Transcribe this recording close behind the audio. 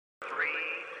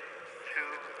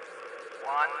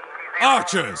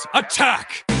Archers,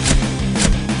 attack!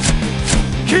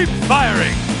 Keep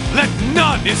firing! Let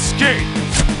none escape!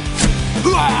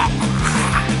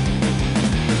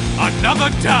 Another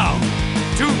down!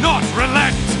 Do not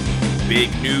relent!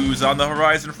 Big news on the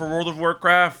horizon for World of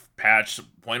Warcraft. Patch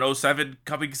 0.07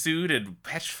 coming soon and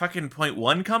patch fucking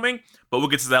 0.1 coming? But we'll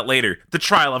get to that later. The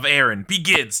trial of Aaron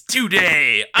begins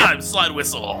today! I'm Slide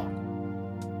Whistle.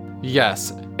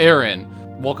 Yes, Aaron,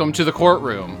 welcome to the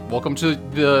courtroom. Welcome to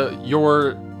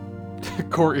your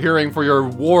court hearing for your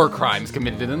war crimes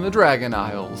committed in the Dragon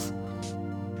Isles.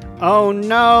 Oh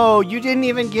no, you didn't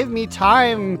even give me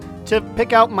time to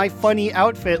pick out my funny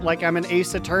outfit like I'm an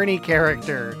Ace Attorney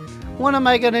character. What am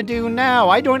I gonna do now?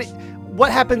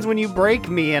 What happens when you break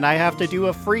me and I have to do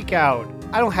a freak out?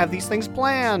 I don't have these things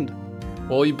planned.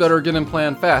 Well, you better get him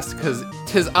planned fast, because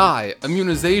 'tis I,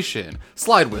 Immunization,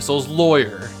 Slide Whistle's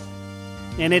lawyer.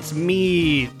 And it's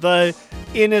me, the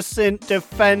innocent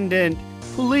defendant.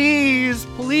 Please,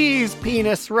 please,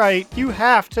 Penis Right, you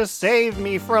have to save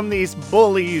me from these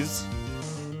bullies.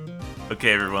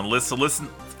 Okay, everyone, listen.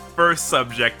 First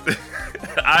subject.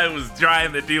 I was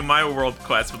trying to do my world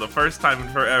quest for the first time in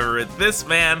forever, and this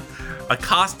man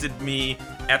accosted me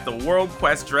at the World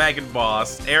Quest Dragon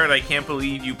Boss. Aaron, I can't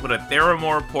believe you put a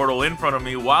Theramore portal in front of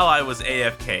me while I was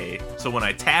AFK. So when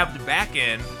I tabbed back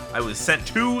in, I was sent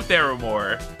to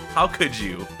Theramore. How could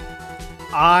you?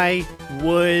 I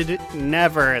would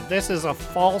never. This is a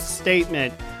false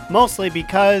statement, mostly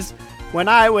because when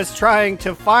I was trying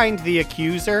to find the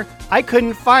accuser, I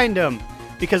couldn't find him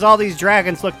because all these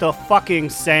dragons look the fucking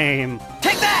same.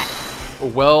 Take that!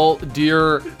 Well,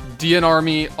 dear DN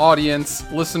Army audience,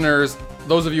 listeners,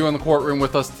 those of you in the courtroom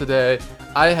with us today,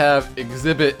 I have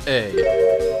Exhibit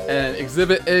A. And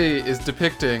Exhibit A is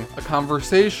depicting a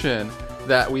conversation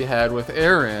that we had with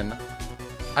Aaron,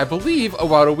 I believe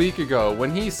about a week ago,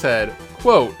 when he said,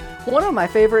 quote, "One of my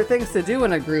favorite things to do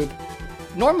in a group,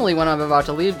 normally when I'm about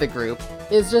to leave the group,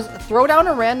 is just throw down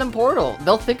a random portal.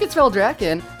 They'll think it's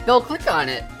Veldraken, they'll click on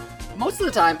it. Most of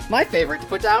the time, my favorite to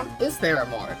put down is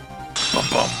Theramore."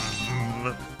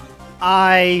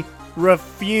 I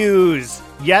refuse.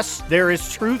 Yes, there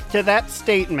is truth to that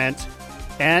statement.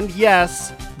 And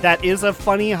yes, that is a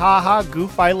funny haha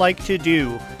goof I like to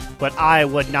do. But I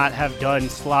would not have done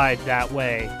Slide that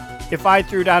way. If I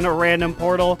threw down a random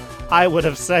portal, I would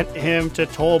have sent him to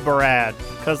Tolbarad.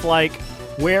 Cause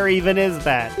where even is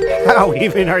that? How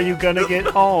even are you gonna get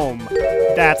home?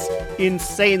 That's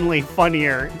insanely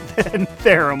funnier than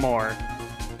Theramore.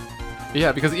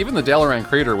 Yeah, because even the Dalaran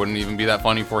crater wouldn't even be that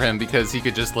funny for him because he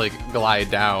could just,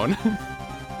 glide down.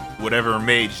 Whatever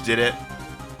mage did it,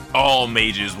 all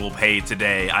mages will pay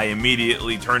today. I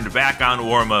immediately turned back on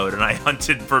war mode and I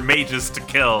hunted for mages to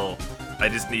kill. I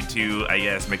just need to, I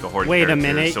guess, make a horde Wait a character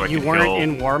minute, so I you can weren't kill.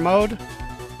 in war mode?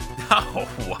 No.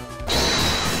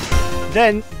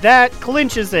 Then that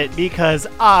clinches it because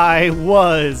I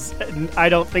was. I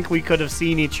don't think we could have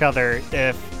seen each other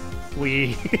if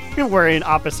we were in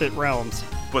opposite realms.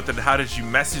 But then how did you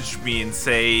message me and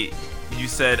say, you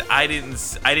said,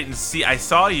 I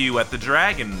saw you at the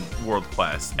Dragon World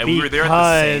Quest, and we were there at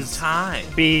the same time.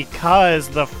 Because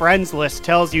the friends list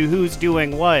tells you who's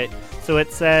doing what. So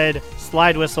it said,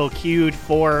 Slide Whistle queued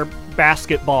for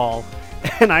basketball.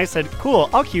 And I said, cool,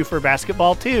 I'll queue for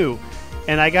basketball too.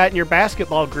 And I got in your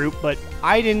basketball group, but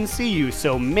I didn't see you,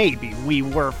 so maybe we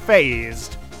were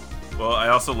phased. Well, I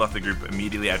also left the group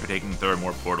immediately after taking the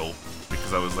Theramore portal,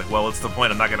 because I was like, well, what's the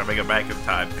point? I'm not going to make it back in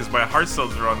time, because my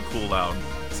Hearthstones are on cooldown.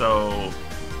 So,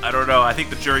 I don't know. I think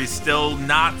the jury's still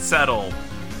not settled.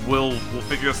 We'll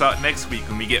figure this out next week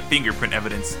when we get fingerprint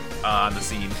evidence on the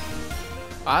scene.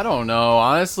 I don't know.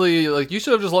 Honestly, you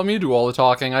should have just let me do all the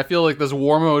talking. I feel like this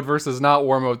war mode versus not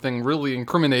war mode thing really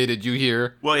incriminated you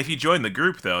here. Well, if you join the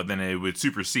group, though, then it would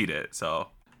supersede it, so...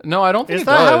 No, I don't think Is it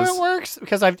that does. how it works?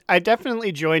 Because I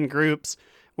definitely joined groups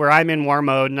where I'm in war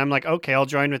mode, and I'm like, okay, I'll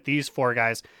join with these 4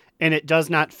 guys. And it does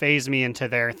not phase me into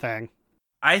their thing.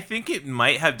 I think it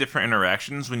might have different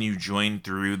interactions when you join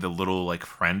through the little,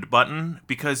 friend button,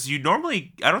 because you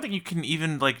normally... I don't think you can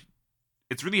even,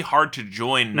 it's really hard to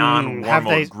join non-war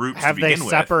mode groups to begin with. Have they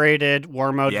separated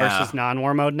war mode versus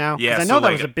non-war mode now? Yeah, I know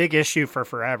that was a big issue for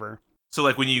forever. So,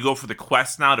 when you go for the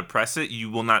quest now to press it, you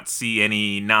will not see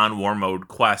any non-war mode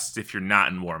quests if you're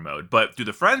not in war mode. But through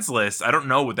the friends list, I don't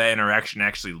know what that interaction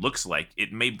actually looks like.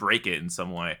 It may break it in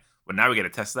some way. But now we got to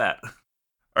test that. All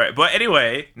right, but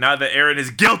anyway, now that Aaron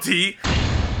is guilty...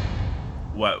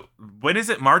 When is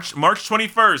it? March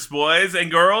 21st, boys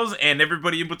and girls, and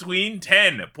everybody in between.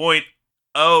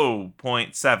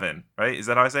 10.0.7, right? Is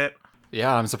that how I say it?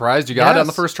 Yeah, I'm surprised you got it on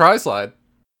the first try, Slide.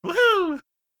 Woohoo!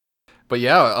 But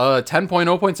yeah,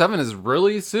 10.0.7 is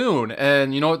really soon.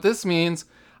 And you know what this means?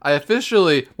 I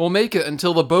officially will make it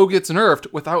until the bow gets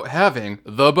nerfed without having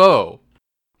the bow.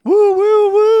 Woo,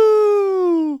 woo,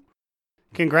 woo!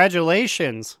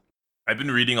 Congratulations. I've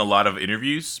been reading a lot of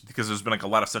interviews because there's been like a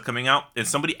lot of stuff coming out, and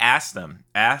somebody asked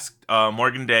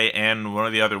Morgan Day and one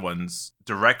of the other ones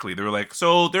directly. They were like,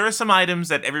 so there are some items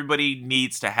that everybody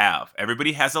needs to have.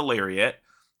 Everybody has a lariat,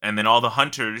 and then all the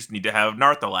hunters need to have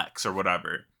Narthalex or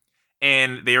whatever.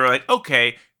 And they were like,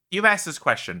 okay, you've asked this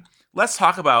question. Let's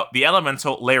talk about the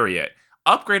elemental lariat.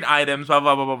 Upgrade items, blah,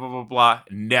 blah, blah, blah, blah, blah, blah.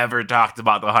 Never talked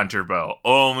about the hunter bow.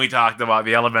 Only talked about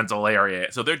the elemental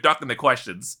lariat. So they're ducking the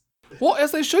questions. Well,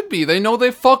 as they should be. They know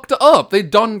they fucked up.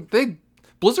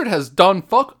 Blizzard has done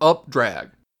fuck up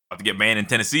drag. About to get banned in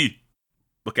Tennessee.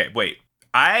 Okay, wait.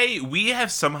 We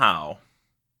have somehow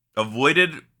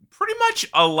avoided pretty much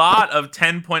a lot of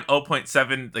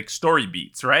 10.0.7 like story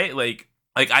beats, right? Like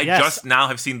I Yes. just now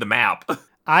have seen the map.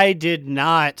 I did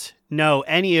not know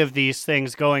any of these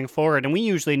things going forward, and we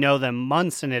usually know them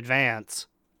months in advance.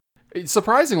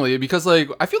 Surprisingly, because like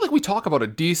I feel like we talk about a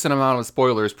decent amount of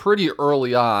spoilers pretty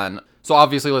early on. So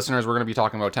obviously, listeners, we're going to be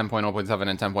talking about 10.0.7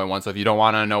 and 10.1. So if you don't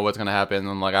want to know what's going to happen,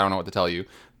 then like I don't know what to tell you.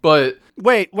 But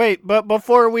Wait, but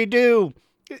before we do,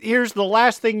 here's the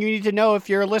last thing you need to know if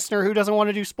you're a listener who doesn't want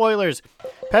to do spoilers.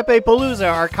 Pepe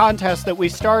Palooza, our contest that we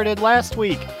started last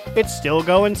week, it's still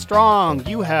going strong.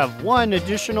 You have one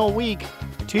additional week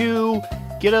to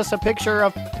get us a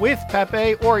picture with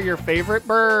Pepe or your favorite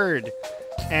bird.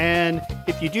 And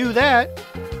if you do that,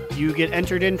 you get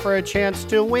entered in for a chance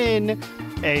to win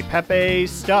a Pepe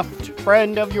stuffed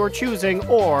friend of your choosing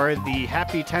or the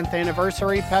Happy 10th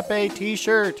Anniversary Pepe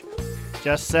t-shirt.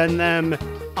 Just send them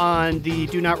on the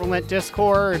Do Not Relent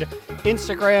Discord,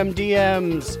 Instagram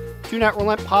DMs, Do Not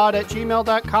Relent Pod at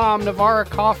gmail.com, Navarra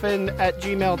Coffin at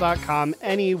gmail.com.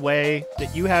 Any way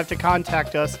that you have to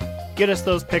contact us, get us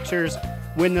those pictures,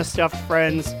 win the stuffed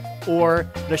friends or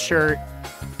the shirt.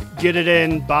 Get it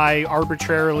in by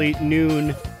arbitrarily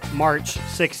noon, March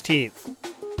 16th.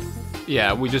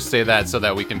 yeah, we just say that so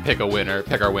that we can pick our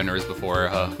winners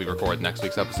before we record next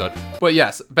week's episode. But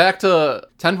yes, back to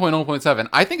 10.0.7.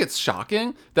 I think it's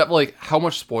shocking that like how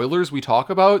much spoilers we talk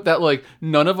about, that like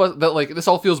none of us, that like this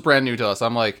all feels brand new to us.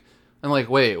 I'm like,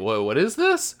 wait, what is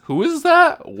this? Who is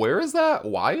that? Where is that?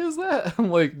 Why is that? I'm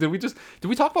like, did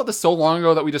we talk about this so long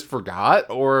ago that we just forgot,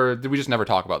 or did we just never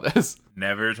talk about this?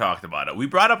 Never talked about it. We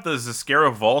brought up the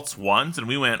Zascara Vaults once, and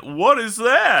we went, what is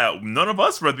that? None of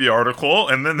us read the article,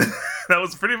 and then that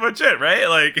was pretty much it, right?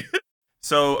 Like,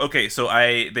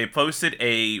 they posted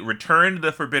a Return to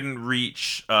the Forbidden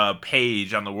Reach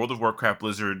page on the World of Warcraft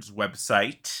Blizzard's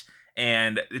website,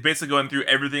 and it's basically going through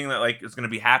everything that like is going to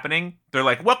be happening. They're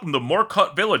like, welcome to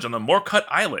Morcut Village on the Morcut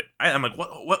Islet. I'm like,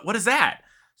 what is that?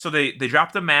 So they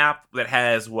dropped a map that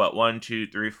has what, 1, 2,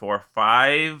 3, 4,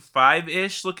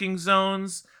 5-ish looking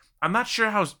zones. I'm not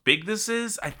sure how big this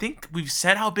is. I think we've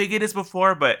said how big it is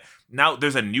before, but now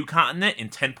there's a new continent in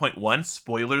 10.1,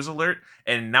 spoilers alert,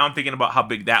 and now I'm thinking about how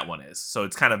big that one is. So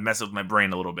it's kind of messing with my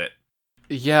brain a little bit.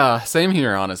 Yeah, same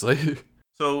here, honestly.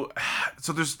 So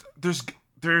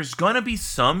there's gonna be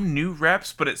some new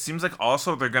reps, but it seems like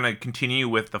also they're gonna continue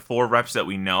with the 4 reps that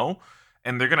we know.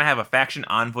 And they're going to have a faction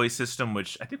envoy system,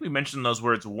 which I think we mentioned those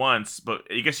words once, but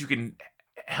I guess you can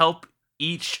help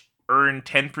each earn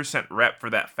 10% rep for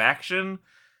that faction,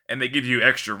 and they give you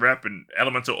extra rep and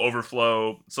elemental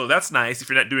overflow. So that's nice if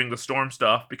you're not doing the storm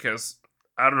stuff, because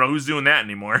I don't know who's doing that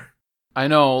anymore. I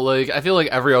know, like, I feel like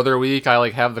every other week I,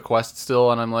 like, have the quest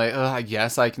still, and I'm like, I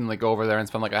guess I can, like, go over there and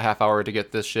spend, like, a half hour to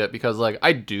get this shit, because, like,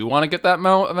 I do want to get that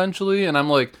mount eventually, and I'm,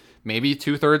 like, maybe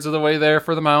 2/3 of the way there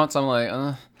for the mounts. I'm like,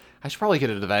 I should probably get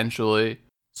it eventually.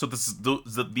 So these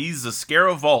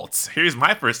Zascara Vaults, here's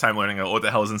my first time learning what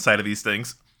the hell is inside of these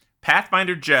things.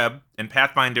 Pathfinder Jeb and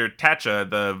Pathfinder Tatcha,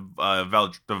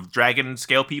 the dragon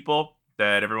scale people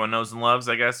that everyone knows and loves,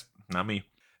 I guess, not me.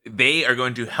 They are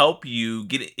going to help you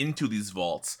get into these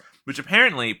vaults, which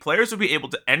apparently players will be able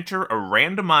to enter a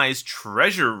randomized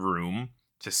treasure room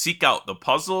to seek out the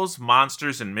puzzles,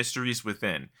 monsters, and mysteries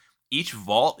within. Each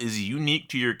vault is unique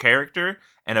to your character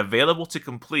and available to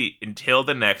complete until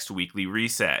the next weekly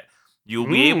reset. You'll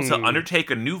be able to undertake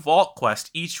a new vault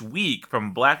quest each week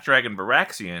from Black Dragon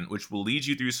Baraxian, which will lead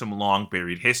you through some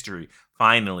long-buried history.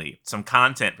 Finally, some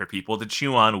content for people to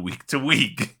chew on week to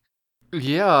week.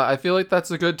 Yeah, I feel like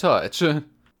that's a good touch.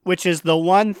 Which is the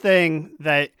one thing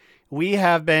that we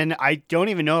have been, I don't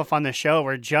even know if on the show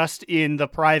or just in the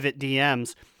private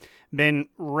DMs, been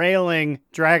railing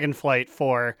Dragonflight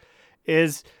for,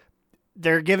 is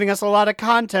they're giving us a lot of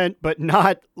content, but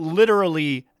not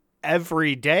literally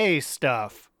everyday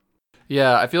stuff.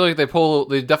 Yeah, I feel like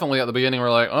they definitely at the beginning were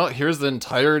like, oh, here's the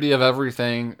entirety of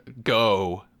everything,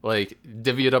 go. Like,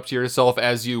 divvy it up to yourself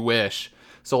as you wish.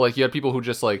 So, like, you had people who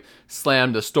just, like,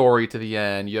 slammed the story to the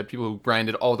end. You had people who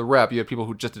grinded all the rep. You had people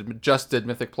who just did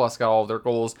Mythic Plus, got all of their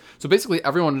goals. So, basically,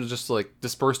 everyone was just, like,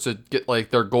 dispersed to get,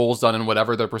 like, their goals done in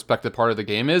whatever their respective part of the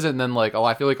game is. And then, like,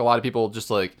 I feel like a lot of people just,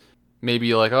 like,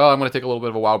 maybe, like, oh, I'm going to take a little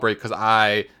bit of a WoW break because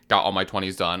I got all my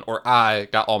 20s done. Or I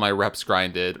got all my reps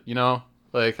grinded, you know?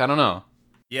 Like, I don't know.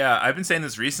 Yeah, I've been saying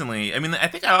this recently. I mean, I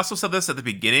think I also said this at the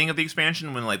beginning of the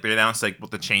expansion when like they announced like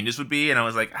what the changes would be, and I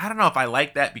was like, I don't know if I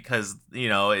like that because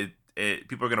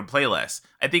people are gonna play less.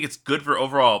 I think it's good for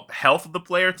overall health of the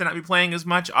player to not be playing as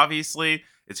much. Obviously,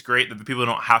 it's great that the people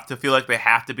don't have to feel like they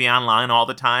have to be online all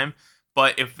the time.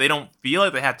 But if they don't feel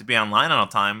like they have to be online all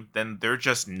the time, then they're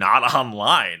just not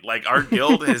online. Like our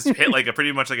guild has hit like a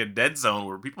pretty much like a dead zone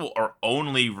where people are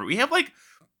only. We have like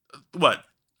what?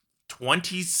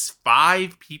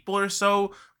 25 people or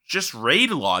so just raid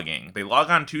logging. They log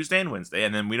on Tuesday and Wednesday,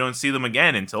 and then we don't see them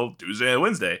again until Tuesday and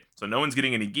Wednesday. So no one's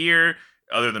getting any gear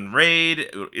other than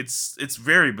raid. It's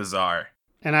very bizarre.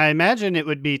 And I imagine it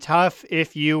would be tough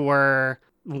if you were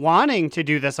wanting to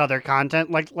do this other content.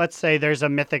 Like, let's say there's a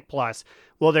Mythic Plus.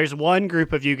 Well, there's one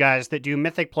group of you guys that do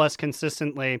Mythic Plus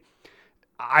consistently.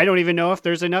 I don't even know if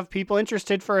there's enough people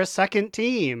interested for a second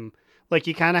team. Like,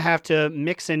 you kind of have to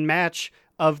mix and match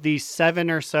of the 7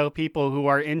 or so people who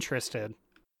are interested.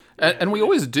 And we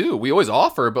always do. We always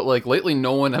offer, but like lately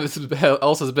no one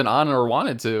else has been on or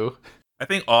wanted to. I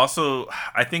think also,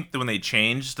 that when they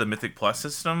changed the Mythic Plus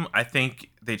system, I think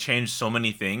they changed so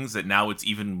many things that now it's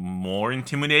even more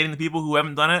intimidating to people who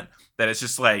haven't done it, that it's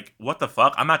just like, what the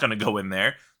fuck? I'm not going to go in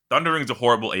there. Thundering's a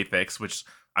horrible affix, which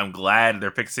I'm glad they're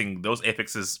fixing those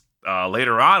affixes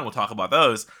later on. We'll talk about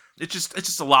those. It's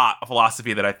just a lot of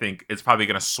philosophy that I think is probably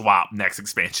going to swap next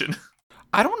expansion.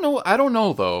 I don't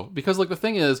know though, because like the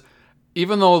thing is,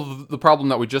 even though the problem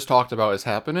that we just talked about is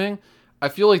happening, I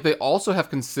feel like they also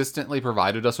have consistently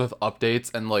provided us with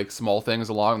updates and like small things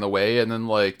along the way, and then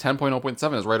like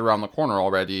 10.0.7 is right around the corner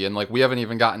already, and like we haven't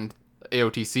even gotten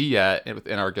AOTC yet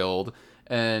in our guild,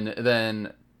 and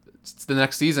then the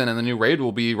next season and the new raid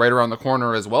will be right around the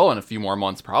corner as well in a few more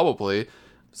months probably.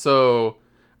 So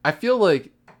I feel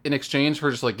like in exchange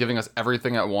for just like giving us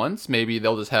everything at once, maybe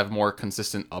they'll just have more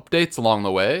consistent updates along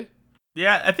the way.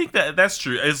 Yeah, I think that's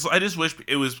true. I just wish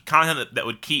it was content that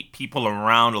would keep people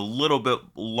around a little bit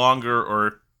longer,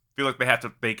 or feel like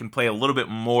they can play a little bit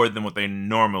more than what they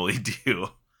normally do.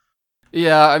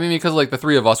 Yeah, I mean, because like the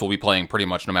three of us will be playing pretty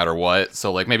much no matter what,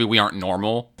 so like maybe we aren't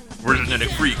normal. We're genetic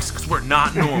freaks because we're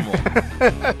not normal.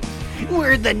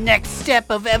 We're the next step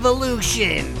of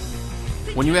evolution.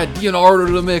 When you add DNR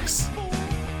to the mix,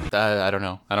 I don't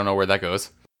know where that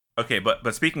goes. Okay,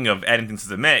 but speaking of adding things to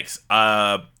the mix,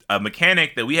 a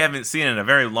mechanic that we haven't seen in a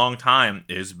very long time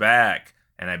is back,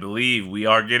 and I believe we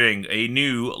are getting a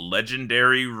new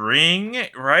legendary ring,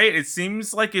 right? It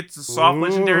seems like it's a soft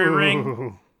legendary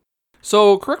ring.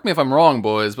 So, correct me if I'm wrong,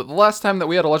 boys, but the last time that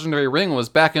we had a legendary ring was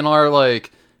back in our,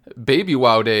 like, baby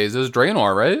WoW days. It was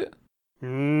Draenor, right?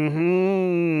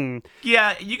 Mm-hmm.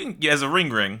 Yeah, you can, as a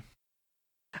ring.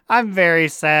 I'm very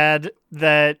sad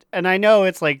that, and I know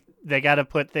it's like, they gotta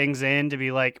put things in to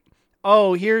be like,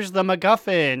 oh, here's the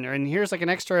MacGuffin, and here's like an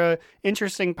extra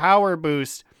interesting power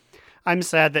boost. I'm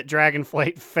sad that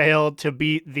Dragonflight failed to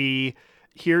beat the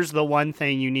here's the one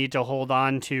thing you need to hold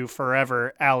on to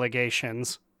forever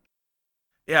allegations.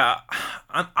 Yeah,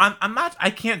 I'm not. I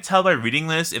can't tell by reading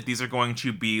this if these are going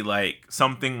to be like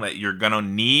something that you're gonna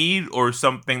need, or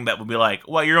something that would be like,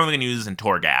 well, you're only gonna use this in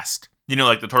Torghast. You know,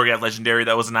 like the Torghast legendary,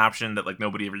 that was an option that like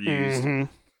nobody ever used.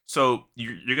 Mm-hmm. So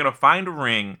you're gonna find a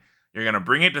ring, you're gonna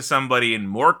bring it to somebody in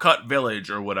Moorcut Village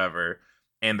or whatever,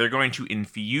 and they're going to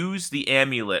infuse the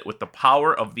amulet with the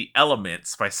power of the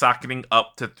elements by socketing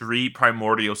up to 3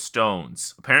 primordial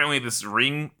stones. Apparently, this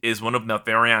ring is one of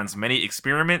Neltharion's many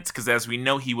experiments, because as we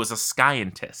know, he was a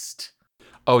scientist.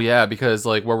 Oh yeah, because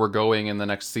like where we're going in the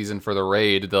next season for the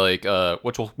raid, like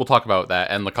which we'll talk about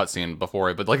that and the cutscene before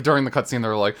it, but like during the cutscene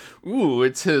they're like, ooh,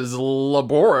 it's his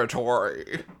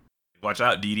laboratory. Watch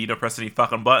out, DD, don't press any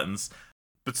fucking buttons.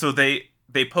 But so they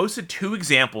posted 2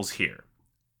 examples here,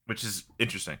 which is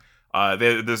interesting.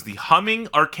 There's the Humming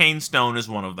Arcane Stone is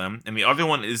one of them, and the other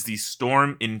one is the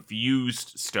Storm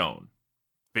Infused Stone.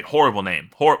 Horrible name.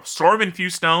 Storm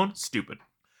Infused Stone? Stupid.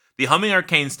 The Humming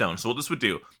Arcane Stone. So what this would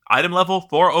do, item level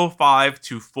 405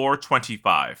 to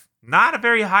 425. Not a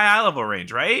very high eye level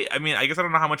range, right? I mean, I guess I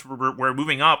don't know how much we're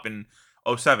moving up in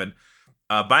 07.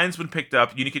 Bind's been picked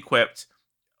up, unique equipped.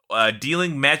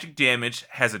 Dealing magic damage,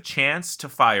 has a chance to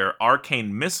fire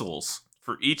arcane missiles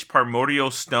For each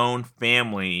primordial stone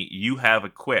family you have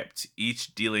equipped,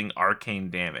 each dealing arcane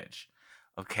damage.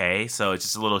 Okay, so it's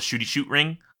just a little shooty shoot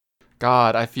ring.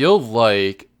 God, I feel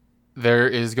like there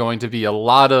is going to be a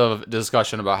lot of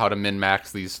discussion about how to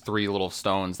min-max these 3 little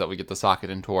stones that we get to socket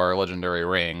into our legendary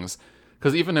rings.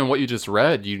 Because even in what you just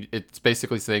read, it's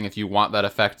basically saying if you want that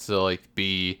effect to like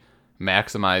be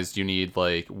maximized, you need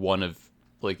like one of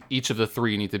like each of the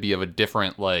 3 need to be of a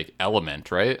different like element,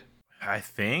 right? I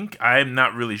think. I'm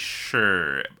not really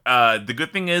sure. The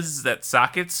good thing is that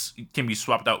sockets can be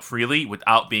swapped out freely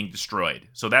without being destroyed.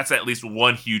 So that's at least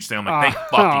one huge thing. I'm like, thank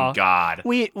fucking God.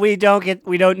 We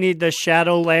don't need the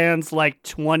Shadowlands like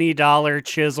 $20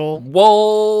 chisel,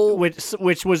 Whoa!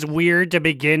 which was weird to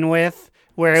begin with,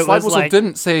 where it Slide was Whistle like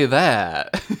didn't say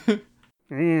that.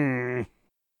 mm,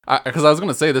 Because I was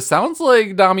gonna say this sounds like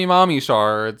Dami Mami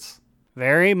shards.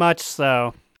 very much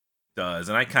so. Does,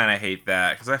 and I kind of hate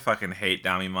that because I fucking hate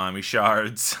Dami Mami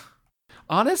shards.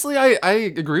 Honestly, I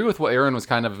agree with what Aaron was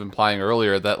kind of implying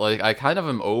earlier, that like I kind of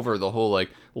am over the whole like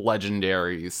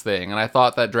legendaries thing, and I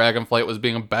thought that Dragonflight was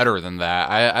being better than that.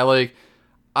 I like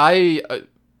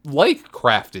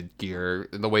crafted gear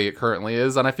the way it currently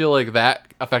is, and I feel like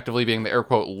that effectively being the air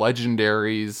quote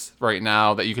legendaries right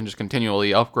now that you can just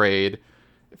continually upgrade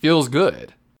feels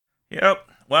good. Yep.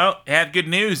 Well, I have good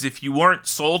news. If you weren't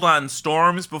sold on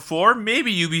storms before,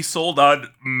 maybe you'll be sold on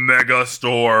mega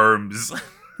storms.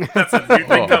 That's a new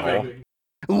thing coming.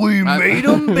 We made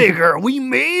them bigger. We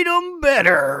made them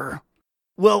better.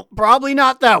 Well, probably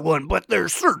not that one, but they're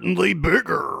certainly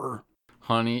bigger.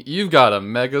 Honey, you've got a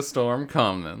mega storm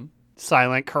coming.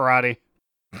 Silent karate.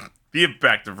 The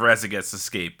impact of Rezaget's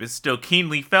escape is still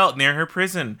keenly felt near her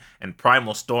prison, and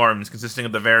primal storms consisting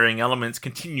of the varying elements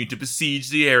continue to besiege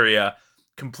the area.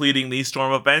 Completing these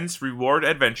storm events reward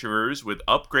adventurers with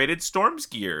upgraded storms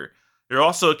gear. They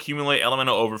also accumulate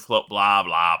elemental overflow, blah,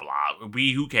 blah, blah.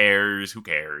 Who cares? Who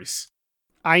cares?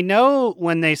 I know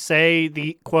when they say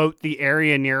the quote, the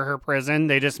area near her prison,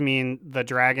 they just mean the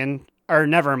dragon, or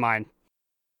never mind.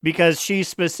 Because she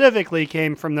specifically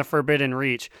came from the Forbidden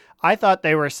Reach. I thought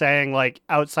they were saying like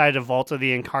outside of Vault of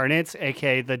the Incarnates,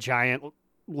 aka the giant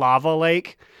lava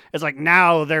lake. It's like,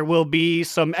 now there will be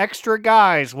some extra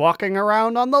guys walking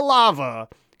around on the lava.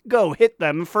 Go hit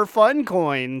them for fun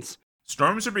coins.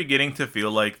 Storms are beginning to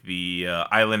feel like the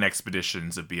island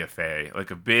expeditions of BFA,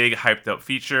 like a big hyped up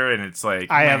feature, and it's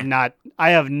like I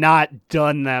have not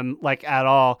done them like at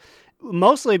all.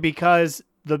 Mostly because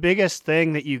the biggest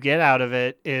thing that you get out of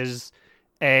it is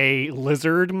a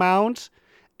lizard mount,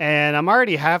 and I'm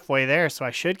already halfway there, so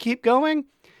I should keep going.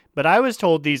 But I was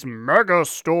told these mega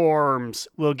storms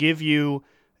will give you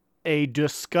a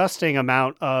disgusting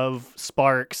amount of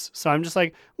sparks. So I'm just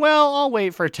like, well, I'll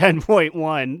wait for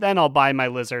 10.1. Then I'll buy my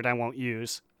lizard I won't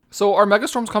use. So are mega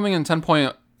storms coming in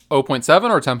 10.0.7 or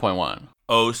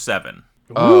 10.1? 07.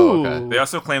 Oh, okay. They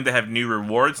also claim to have new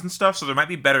rewards and stuff, so there might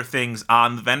be better things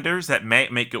on the vendors that may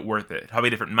make it worth it. Probably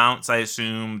different mounts, I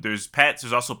assume. There's pets.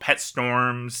 There's also pet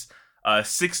storms.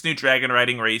 6 new dragon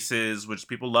riding races, which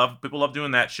people love. People love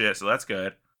doing that shit, so that's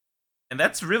good. And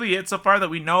that's really it so far that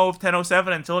we know of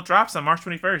 10.07 until it drops on March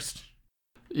 21st.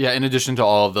 Yeah, in addition to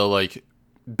all of the like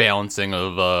balancing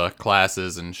of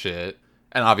classes and shit,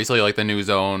 and obviously like the new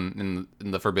zone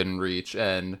in the Forbidden Reach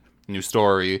and new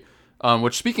story.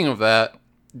 Which, speaking of that,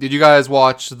 did you guys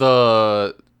watch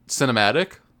the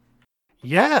cinematic?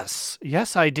 Yes,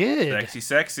 I did.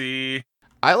 Sexy.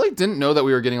 I like didn't know that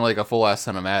we were getting like a full ass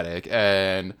cinematic,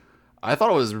 and I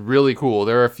thought it was really cool.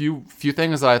 There are a few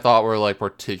things that I thought were like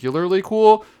particularly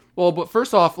cool. Well, but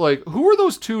first off, like, who were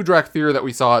those 2 Drakthir that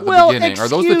we saw at the beginning? Are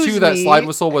those the 2 that Slide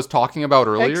Whistle was talking about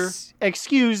earlier?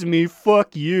 Excuse me,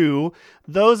 fuck you.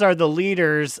 Those are the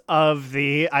leaders of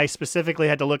I specifically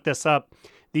had to look this up,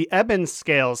 the Ebon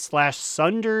Scales /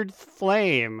 Sundered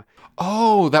Flame.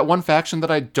 Oh, that one faction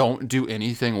that I don't do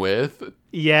anything with?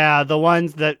 Yeah, the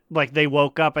ones that, like, they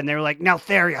woke up and they were like,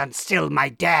 Neltharion's still my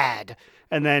dad.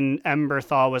 And then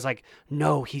Emberthal was like,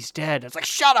 no, he's dead. It's like,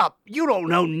 shut up, you don't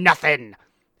know nothing.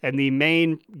 And the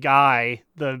main guy,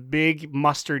 the big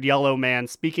mustard yellow man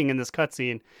speaking in this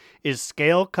cutscene, is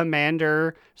Scale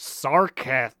Commander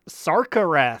Sarkareth.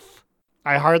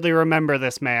 I hardly remember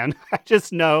this man. I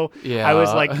just know Yeah. I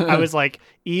was like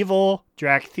evil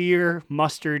Drakthir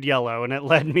mustard yellow, and it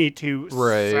led me to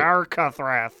Right.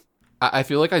 Sarkareth. I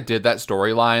feel like I did that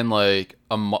storyline like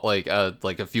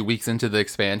a few weeks into the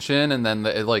expansion, and then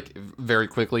it like very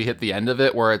quickly hit the end of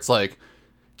it where it's like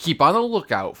keep on the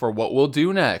lookout for what we'll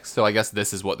do next. So I guess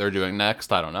this is what they're doing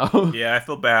next. I don't know. Yeah, I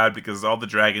feel bad because all the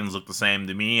dragons look the same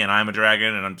to me, and I'm a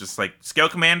dragon, and I'm just like, Scale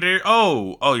Commander?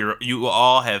 Oh, you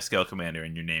all have Scale Commander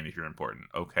in your name if you're important.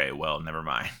 Okay, well, never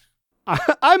mind.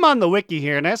 I'm on the wiki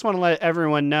here, and I just want to let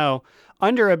everyone know,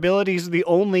 under abilities, the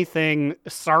only thing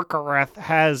Sarkareth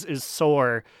has is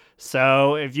Soar.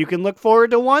 So if you can look forward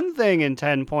to one thing in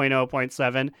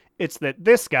 10.0.7, it's that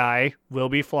this guy will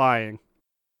be flying.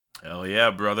 Hell yeah,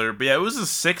 brother. But yeah, it was a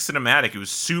sick cinematic. It was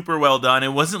super well done.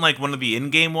 It wasn't like one of the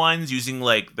in-game ones using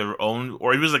like their own,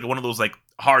 or it was like one of those like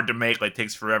hard to make, like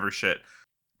takes forever shit.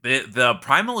 The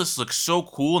Primalists look so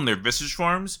cool in their visage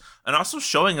forms, and also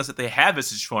showing us that they have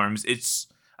visage forms.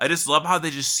 I just love how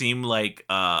they just seem like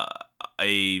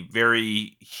a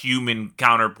very human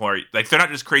counterpart. Like they're not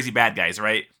just crazy bad guys,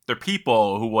 right? They're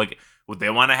people who like they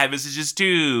want to have visages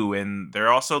too, and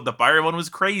they're also the fire one was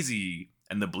crazy,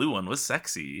 and the blue one was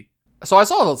sexy. So I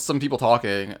saw some people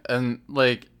talking, and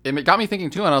like it got me thinking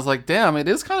too, and I was like, damn, it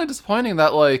is kind of disappointing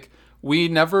that like we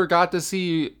never got to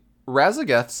see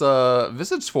Razageth's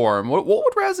visage form. What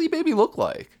would Razzie baby look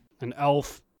like? An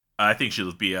elf. I think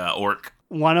she'll be orc.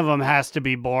 One of them has to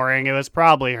be boring. It was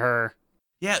probably her.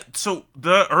 Yeah, so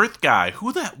the Earth guy,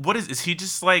 what is he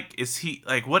just like,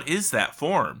 what is that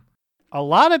form? A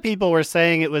lot of people were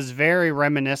saying it was very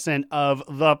reminiscent of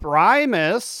the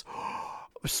Primus.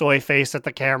 Soy face at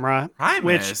the camera.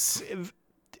 Primus? Which,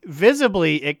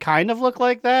 visibly, it kind of looked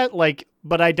like that, like,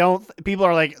 but I don't, people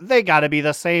are like, they gotta be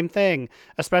the same thing,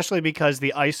 especially because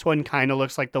the ice one kind of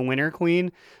looks like the Winter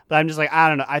Queen, but I'm just like, I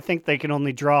don't know, I think they can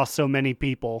only draw so many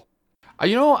people.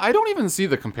 You know, I don't even see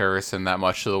the comparison that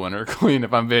much to the Winter Queen,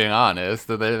 if I'm being honest.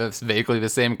 That's vaguely the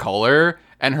same color,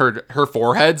 and her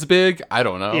forehead's big. I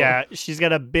don't know. Yeah, she's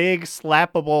got a big,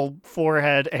 slappable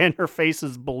forehead, and her face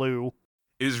is blue.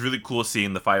 It was really cool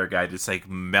seeing the fire guy just like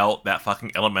melt that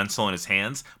fucking elemental in his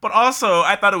hands. But also,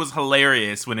 I thought it was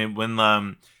hilarious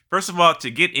when first of all,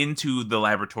 to get into the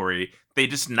laboratory, they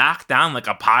just knocked down like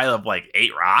a pile of like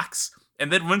 8 rocks,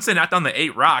 and then once they knocked down the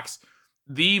 8 rocks,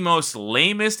 the most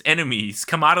lamest enemies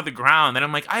come out of the ground, and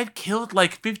I'm like, I've killed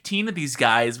like 15 of these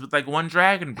guys with like 1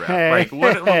 dragon breath. Like,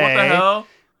 what the hell?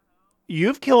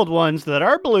 You've killed ones that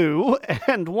are blue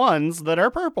and ones that are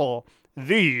purple.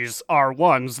 These are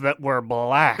ones that were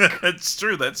black. That's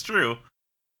true.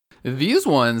 These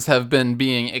ones have been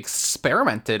being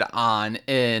experimented on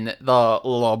in the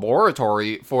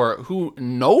laboratory for who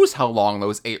knows how long.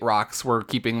 Those 8 rocks were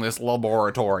keeping this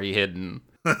laboratory hidden.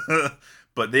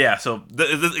 But yeah, so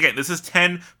again, this is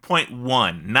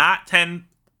 10.1, not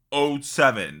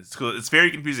 10.07. So it's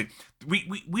very confusing.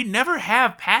 We never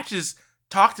have patches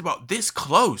talked about this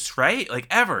close, right? Like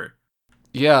ever.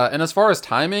 Yeah, and as far as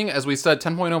timing, as we said,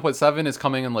 10.0.7 is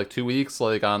coming in like 2 weeks,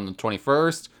 like on the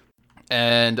 21st.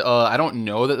 And I don't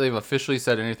know that they've officially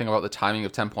said anything about the timing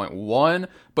of 10.1,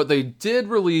 but they did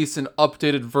release an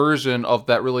updated version of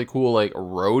that really cool like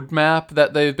roadmap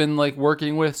that they've been like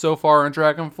working with so far in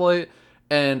Dragonflight.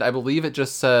 And I believe it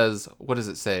just says, what does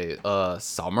it say?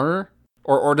 Summer?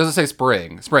 Or does it say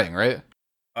spring? Spring, right?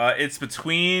 It's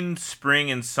between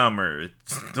spring and summer.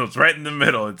 It's right in the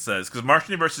middle, it says. Because March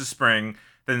Universe is spring,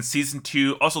 then Season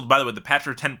 2... Also, by the way, the patch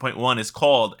for 10.1 is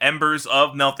called Embers of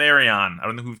Neltharion. I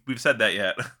don't think we've said that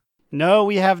yet. No,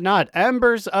 we have not.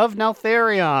 Embers of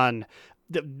Neltharion.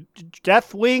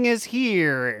 Deathwing is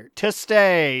here to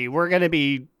stay. We're going to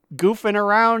be goofing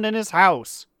around in his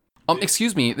house.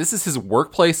 Excuse me, this is his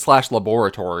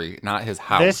workplace/laboratory, not his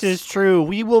house. This is true.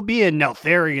 We will be in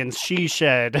Neltharion's she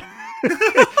shed.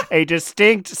 A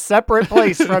distinct, separate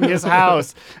place from his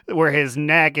house where his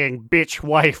nagging bitch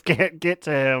wife can't get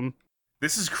to him.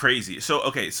 This is crazy. So,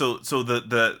 okay, so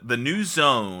the new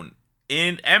zone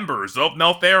in Embers of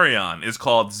Neltharion is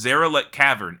called Zeralet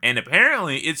Cavern, and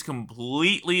apparently it's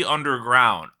completely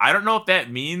underground. I don't know if that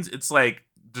means it's like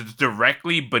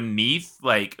directly beneath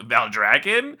like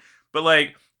Valdragon, but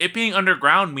like it being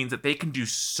underground means that they can do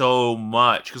so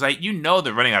much because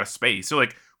they're running out of space. So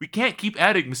like we can't keep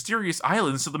adding mysterious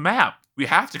islands to the map. We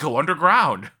have to go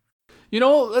underground. You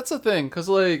know, that's the thing, because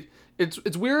like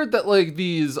it's weird that like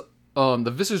these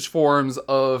the visage forms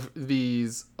of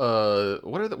these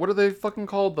what are they fucking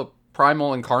called? The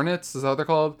primal incarnates, is that what they're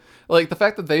called? Like the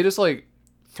fact that they just like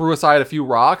threw aside a few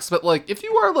rocks, but like if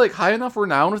you are like high enough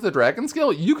renown with the dragon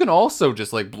skill, you can also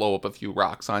just like blow up a few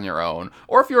rocks on your own.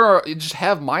 Or if you just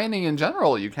have mining in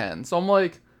general, you can. So I'm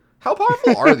like, how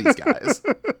powerful are these guys?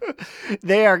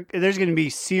 There's going to be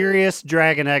serious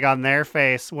dragon egg on their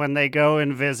face when they go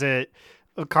and visit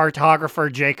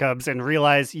cartographer Jacobs and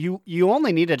realize you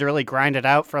only needed to really grind it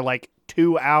out for like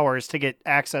 2 hours to get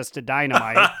access to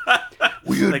dynamite.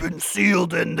 We had been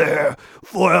sealed in there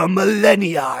for a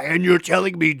millennia, and you're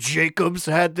telling me Jacobs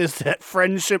had this at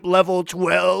friendship level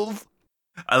 12?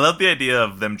 I love the idea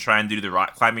of them trying to do the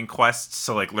rock climbing quests,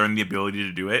 so like learn the ability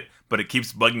to do it, but it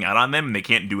keeps bugging out on them and they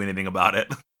can't do anything about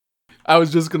it. I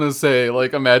was just gonna say,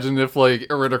 like, imagine if, like,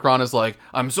 Iridacron is like,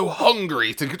 I'm so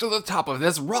hungry to get to the top of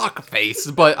this rock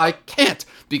face, but I can't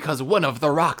because one of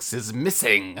the rocks is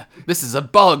missing. This is a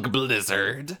bug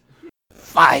blizzard.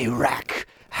 Fyrak,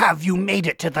 have you made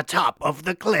it to the top of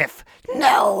the cliff?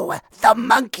 No, the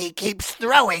monkey keeps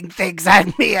throwing things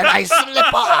at me and I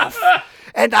slip off.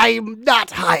 And I'm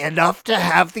not high enough to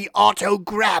have the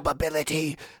auto-grab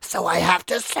ability, so I have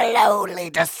to slowly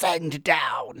descend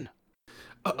down.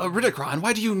 Iridacron,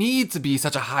 why do you need to be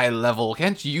such a high level?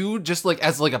 Can't you, just like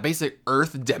as like a basic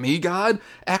Earth demigod,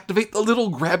 activate the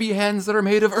little grabby hands that are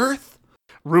made of Earth?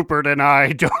 Rupert and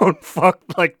I don't fuck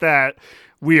like that.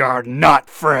 We are not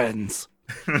friends.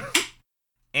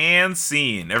 And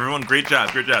scene. Everyone, great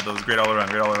job. That was great all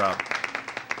around.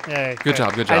 Hey, Good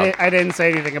job. I didn't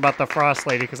say anything about the Frost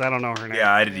Lady because I don't know her name.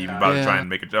 Yeah, I didn't even bother trying to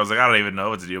make it. I was like, I don't even know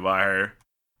what to do about her.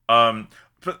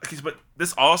 But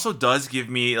this also does give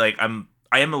me, like,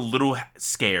 I am a little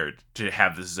scared to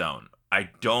have this zone. I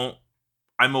did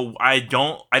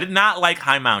not like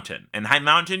High Mountain. And High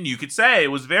Mountain, you could say,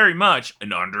 was very much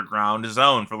an underground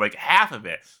zone for like half of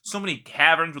it. So many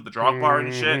caverns with the drop bar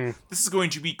and shit. This is going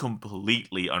to be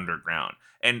completely underground.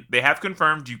 And they have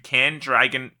confirmed you can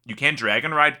dragon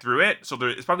ride through it. So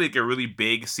it's probably like a really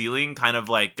big ceiling, kind of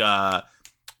like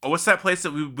what's that place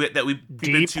that we've been to?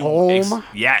 Deepholm?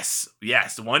 Yes.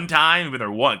 One time, we've been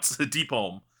there once.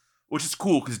 Deepholm. Which is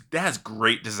cool because that has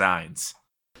great designs.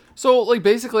 So, like,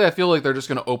 basically, I feel like they're just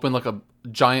gonna open, like, a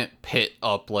giant pit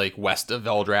up, like, west of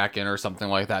Veldraken or something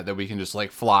like that we can just,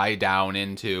 like, fly down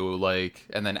into, like,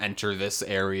 and then enter this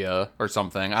area or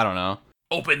something. I don't know.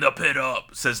 Open the pit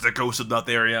up, says the ghost of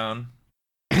Notherion.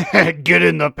 Get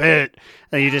in the pit.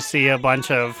 And you just see a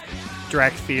bunch of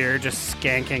Drekthir just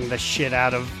skanking the shit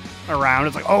out of around.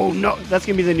 It's like, oh, no, that's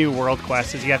gonna be the new world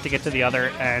quest, is you have to get to the other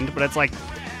end. But it's like,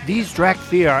 these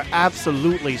Drekthir are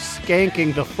absolutely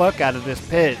skanking the fuck out of this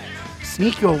pit.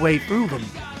 Sneak your way through them.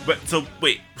 But so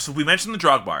we mentioned the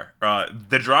Drogbar.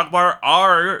 The Drogbar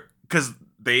are, because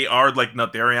they are like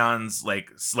Notherion's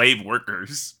like slave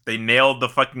workers. They nailed the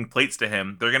fucking plates to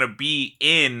him. They're gonna be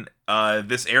in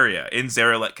this area in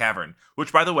Zeralet Cavern,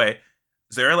 which, by the way,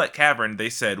 Zeralet Cavern, they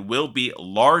said, will be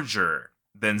larger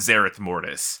than Zereth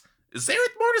Mortis.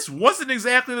 Zereth Mortis wasn't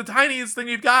exactly the tiniest thing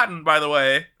you've gotten, by the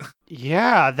way.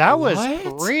 Yeah, that was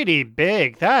What? pretty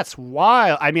big. That's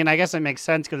wild. I mean, I guess it makes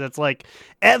sense because it's like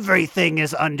everything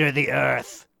is under the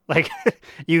earth. Like,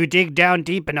 you dig down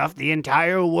deep enough, the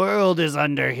entire world is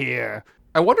under here.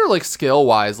 I wonder, like,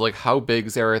 scale-wise, like, how big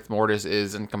Zereth Mortis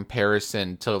is in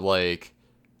comparison to, like,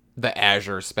 the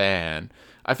Azure Span.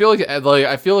 I feel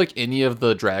like any of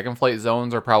the Dragonflight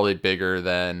zones are probably bigger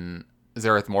than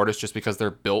Zereth Mortis just because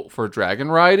they're built for dragon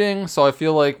riding. So I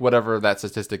feel like whatever that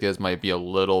statistic is might be a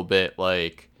little bit,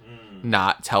 like,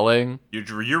 not telling.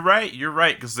 You're right,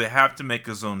 because they have to make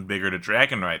a zone bigger to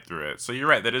dragon ride through it. So you're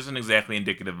right, that isn't exactly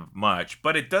indicative of much,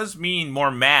 but it does mean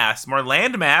more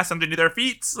land mass underneath their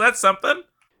feet, so that's something.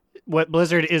 What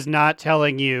Blizzard is not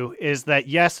telling you is that,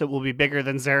 yes, it will be bigger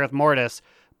than Zereth Mortis,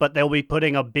 but they'll be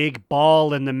putting a big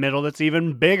ball in the middle that's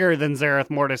even bigger than Zereth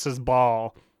Mortis's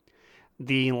ball.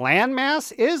 The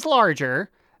landmass is larger,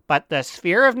 but the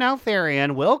Sphere of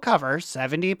Neltharion will cover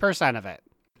 70% of it.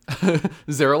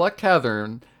 Zeralet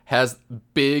Cavern has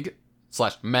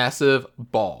big/massive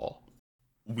ball.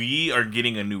 We are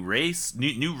getting a new race,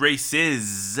 new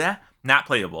races, not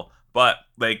playable, but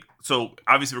like, so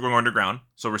obviously we're going underground,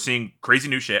 so we're seeing crazy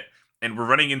new shit, and we're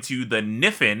running into the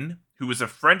Niffin, who is a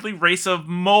friendly race of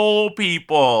mole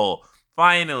people.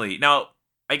 Finally. Now,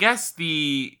 I guess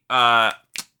the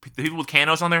people with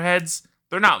canos on their heads,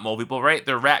 they're not mole people, right?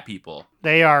 They're rat people.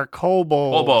 They are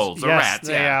kobolds. Kobolds, they're rats,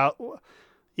 yeah.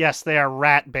 Yes, they are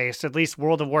rat-based. At least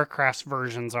World of Warcraft's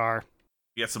versions are.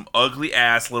 You got some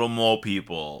ugly-ass little mole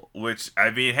people, which,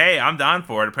 I mean, hey, I'm down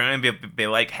for it. Apparently they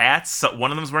like hats. So one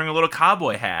of them's wearing a little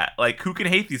cowboy hat. Like, who can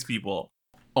hate these people?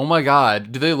 Oh my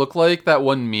god, do they look like that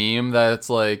one meme that's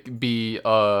like, like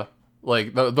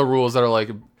the rules that are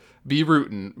like, be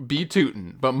rootin', be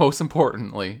tootin', but most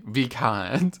importantly, be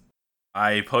kind.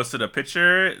 I posted a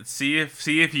picture. See if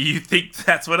you think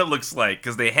that's what it looks like,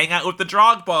 because they hang out with the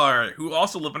Drogbar, who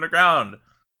also live underground.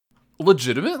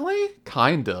 Legitimately?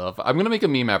 Kind of. I'm gonna make a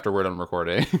meme after we're done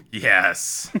recording.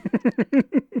 Yes.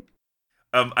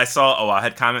 I saw a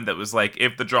Wowhead comment that was like,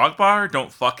 if the Drogbar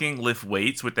don't fucking lift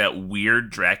weights with that weird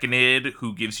Draconid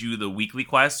who gives you the weekly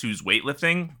quest who's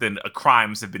weightlifting, then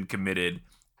crimes have been committed.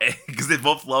 Because they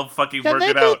both love fucking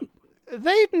working out.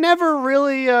 They never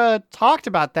really talked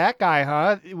about that guy,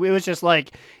 huh? It was just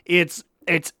like, it's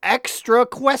extra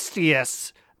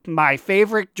Questius, my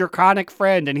favorite draconic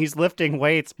friend, and he's lifting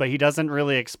weights, but he doesn't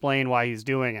really explain why he's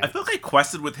doing it. I feel like I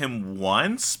quested with him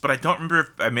once, but I don't remember if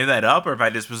I made that up or if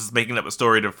I just was making up a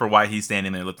story for why he's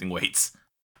standing there lifting weights.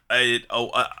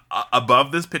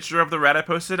 Above this picture of the rat I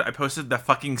posted the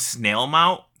fucking snail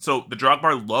mount. So the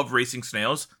Drogbar love racing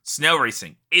snails. Snail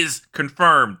racing is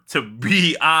confirmed to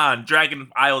be on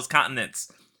Dragon Isles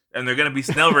continents. And they're going to be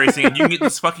snail racing, and you can get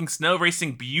this fucking snail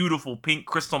racing beautiful pink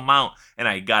crystal mount, and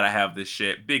I gotta have this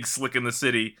shit. Big Slick in the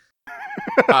City.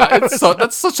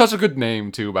 That's such a good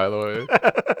name, too, by the way.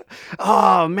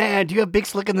 Oh, man, do you have Big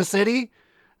Slick in the City?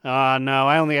 No,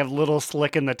 I only have Little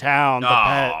Slick in the Town, the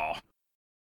pet.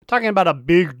 Talking about a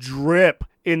big drip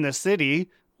in the city,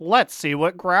 let's see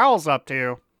what Growl's up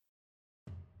to.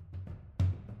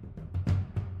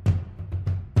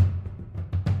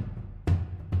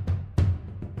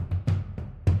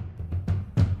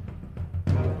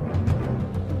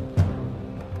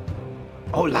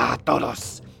 Hola a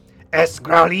todos. Es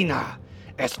Growlina.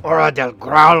 Es hora del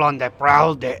growl on the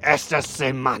prowl de esta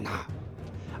semana.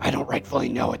 I don't rightfully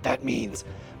know what that means,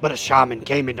 but a shaman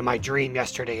came into my dream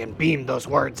yesterday and beamed those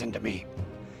words into me.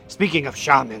 Speaking of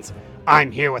shamans,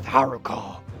 I'm here with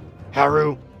Harukal.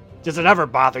 Haru, does it ever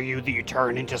bother you that you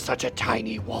turn into such a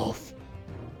tiny wolf?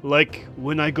 Like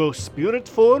when I go spirit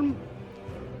form?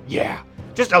 Yeah,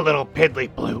 just a little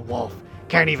piddly blue wolf.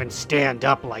 Can't even stand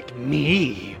up like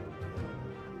me.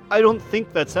 I don't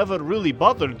think that's ever really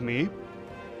bothered me.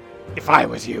 If I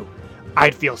was you,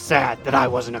 I'd feel sad that I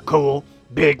wasn't a cool,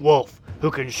 big wolf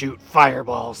who can shoot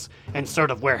fireballs and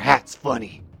sort of wear hats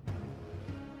funny.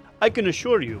 I can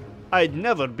assure you, I'd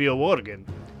never be a worgen.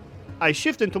 I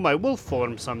shift into my wolf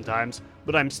form sometimes,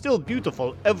 but I'm still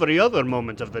beautiful every other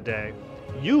moment of the day.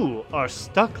 You are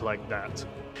stuck like that.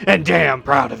 And damn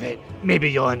proud of it. Maybe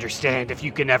you'll understand if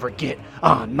you can ever get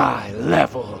on my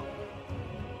level.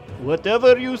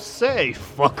 Whatever you say,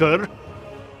 fucker.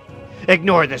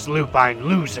 Ignore this lupine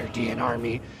loser, DN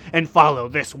Army, and follow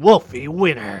this wolfy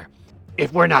winner.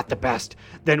 If we're not the best,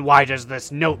 then why does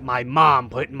this note my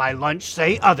mom put in my lunch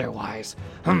say otherwise?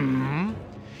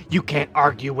 You can't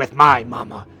argue with my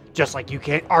mama, just like you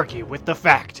can't argue with the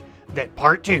fact that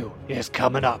part 2 is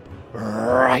coming up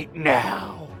right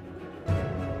now.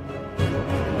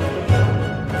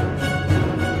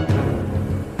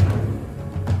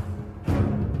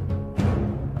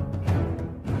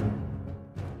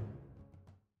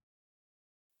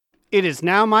 It is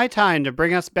now my time to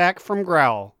bring us back from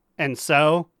Growl, and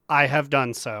so I have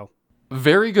done so.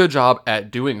 Very good job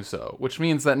at doing so, which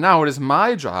means that now it is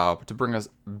my job to bring us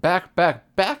back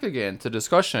again to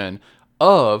discussion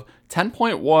of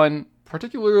 10.1,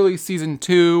 particularly Season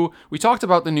 2. We talked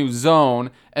about the new zone,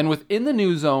 and within the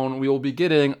new zone, we will be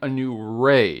getting a new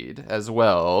raid as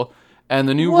well. And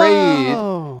the new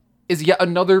raid is yet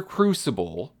another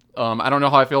Crucible. I don't know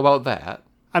how I feel about that.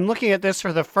 I'm looking at this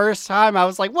for the first time. I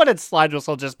was like, what did Slide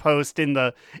Whistle just post in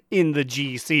the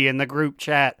GC, in the group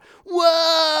chat?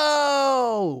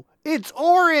 Whoa! It's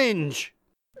orange!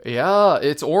 Yeah,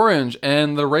 it's orange,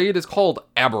 and the raid is called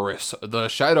Aberrus, the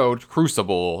Shadowed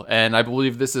Crucible, and I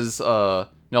believe this is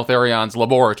Neltharion's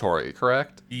laboratory,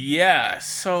 correct? Yeah,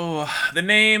 so the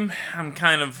name I'm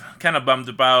kind of bummed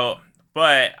about,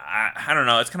 but I don't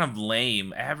know, it's kind of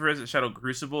lame. Aberrus, the Shadowed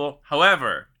Crucible.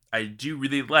 However, I do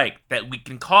really like that we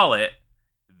can call it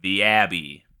the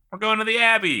Abbey. We're going to the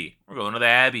Abbey. We're going to the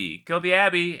Abbey. Kill the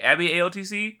Abbey. Abbey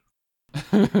AOTC?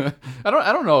 I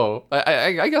don't know.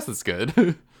 I guess it's good.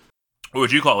 What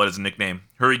would you call it as a nickname?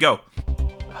 Hurry, go.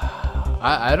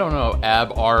 I don't know.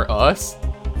 Ab R Us?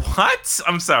 What?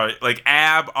 I'm sorry. Like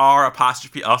Ab R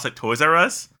apostrophe us, like Toys R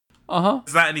Us? Uh-huh.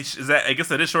 I guess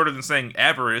that is shorter than saying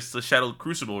Aberrus, the Shadowed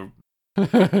Crucible.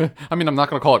 I mean, I'm not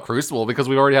going to call it Crucible because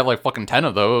we already have like fucking 10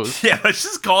 of those. Yeah, let's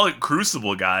just call it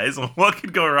Crucible, guys. What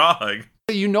could go wrong?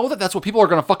 You know that's what people are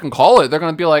going to fucking call it. They're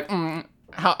going to be like,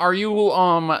 how, are you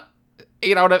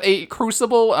 8 out of 8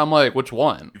 Crucible? I'm like, which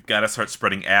one? You've got to start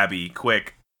spreading Abby,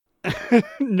 quick.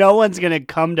 No one's going to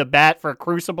come to bat for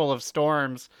Crucible of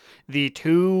Storms, the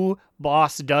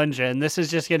 2-boss dungeon. This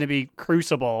is just going to be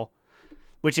Crucible,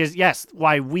 which is, yes,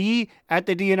 why we at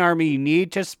the DN Army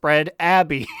need to spread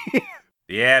Abby.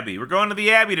 The Abbey. We're going to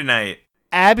the Abbey tonight.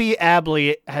 Abby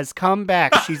Abley has come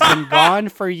back. She's been gone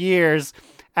for years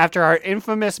after our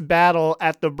infamous battle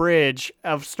at the bridge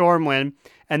of Stormwind,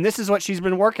 and this is what she's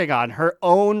been working on, her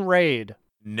own raid.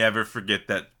 Never forget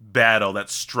that battle, that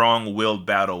strong-willed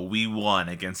battle we won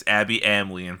against Abby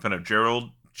Amley in front of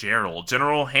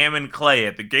General Hammond Clay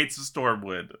at the gates of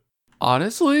Stormwood.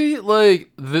 Honestly, like,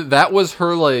 that was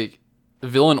her, like,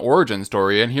 villain origin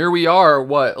story, and here we are,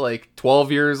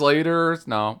 12 years later?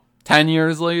 No, 10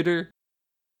 years later?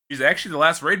 She's actually the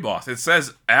last raid boss. It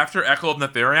says, after Echo of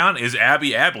Netherion is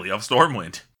Abby Abley of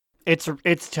Stormwind.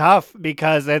 It's tough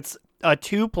because it's a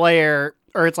 2-player,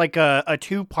 or it's like a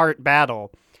 2-part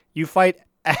battle. You fight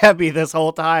Abby this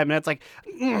whole time, and it's like,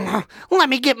 let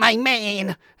me get my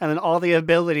main, and then all the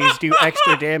abilities do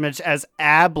extra damage as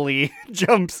Abley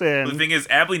jumps in. The thing is,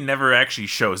 Abley never actually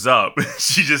shows up.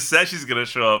 She just says she's gonna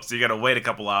show up, so you gotta wait a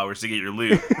couple hours to get your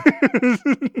loot.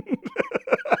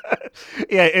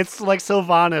 Yeah, it's like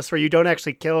Sylvanas, where you don't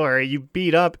actually kill her. You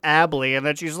beat up Abley, and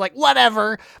then she's like,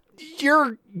 whatever,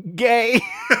 you're gay.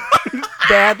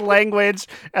 Bad language,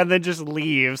 and then just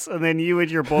leaves. And then you and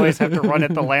your boys have to run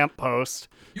at the lamppost.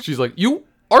 She's like, you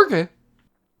are gay.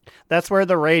 That's where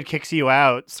the raid kicks you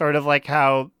out. Sort of like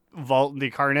how Vault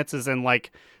Incarnates is in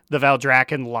like the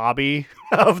Valdrakken lobby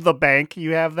of the bank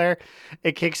you have there.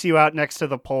 It kicks you out next to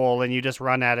the pole, and you just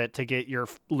run at it to get your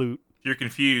loot. You're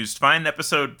confused. Find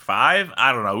episode 5?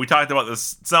 I don't know. We talked about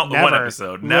this. It's not one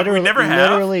episode. Literally, we never have.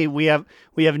 Literally, we have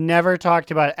never talked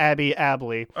about Abby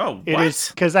Abley. Oh, what? It is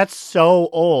because that's so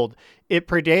old. It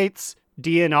predates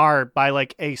DNR by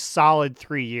like a solid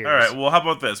 3 years. All right. Well, how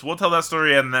about this? We'll tell that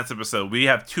story in the next episode. We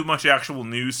have too much actual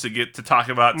news to talk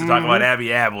about Abby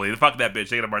Abley. Fuck that bitch.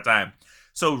 Taking up our time.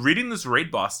 So reading this raid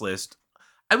boss list,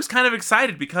 I was kind of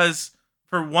excited because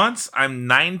for once, I'm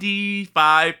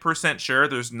 95% sure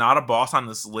there's not a boss on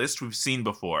this list we've seen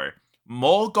before.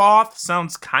 Molgoth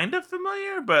sounds kind of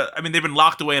familiar, but I mean, they've been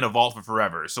locked away in a vault for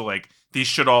forever, so like, these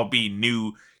should all be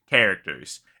new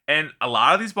characters. And a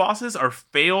lot of these bosses are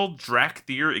failed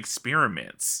Drakthir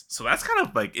experiments. So that's kind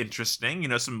of like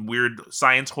interesting, some weird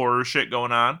science horror shit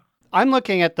going on. I'm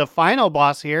looking at the final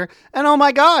boss here, and oh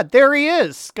my god, there he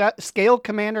is! Scale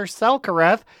Commander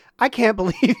Selkareth. I can't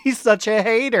believe he's such a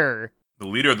hater. The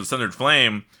leader of the Sundered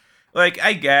Flame,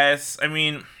 I guess,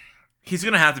 he's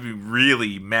gonna have to be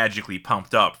really magically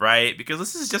pumped up, right? Because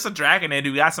this is just a Dragonid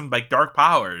who got some, dark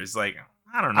powers. I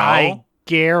don't know. I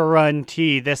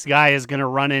guarantee this guy is gonna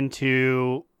run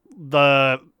into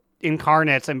the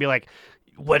Incarnates and be like,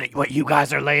 what you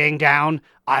guys are laying down?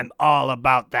 I'm all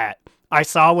about that. I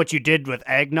saw what you did with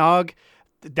Eggnog.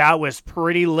 That was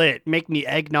pretty lit. Make me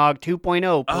Eggnog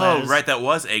 2.0, please. Oh, right, that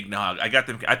was Eggnog.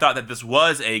 I thought that this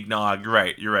was Eggnog.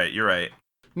 You're right.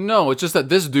 No, it's just that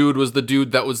this dude was the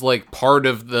dude that was, part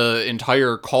of the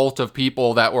entire cult of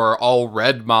people that were all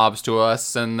red mobs to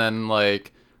us, and then,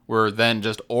 were then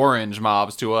just orange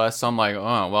mobs to us. So I'm like,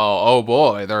 oh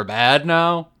boy, they're bad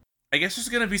now? I guess there's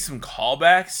going to be some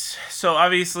callbacks. So,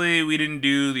 obviously, we didn't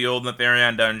do the old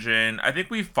Netherion dungeon. I think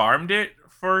we farmed it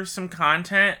for some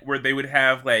content where they would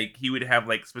have he would have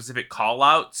specific call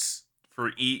outs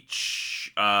for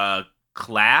each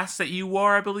class that you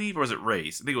wore, I believe, or was it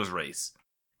race? I think it was race.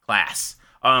 Class.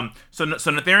 So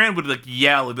Netherion would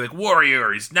yell and be like,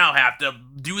 warriors now have to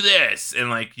do this,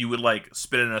 and you would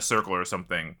spin in a circle or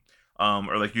something,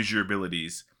 or use your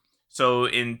abilities. So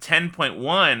in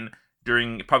 10.1,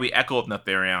 during probably Echo of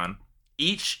Netherion,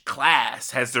 each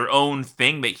class has their own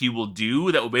thing that he will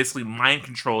do that will basically mind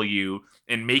control you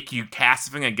and make you cast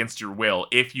something against your will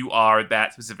if you are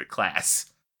that specific class.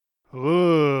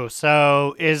 Ooh,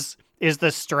 so is the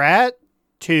strat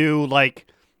to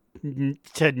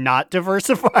not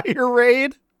diversify your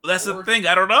raid? Well, that's the thing.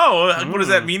 I don't know. What does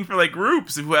that mean for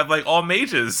groups who have all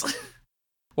mages?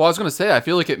 Well, I was gonna say, I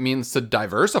feel like it means to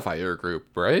diversify your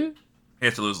group, right? You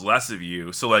have to lose less of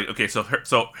you. So okay, so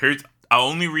here's, I'll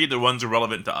only read the ones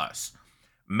relevant to us.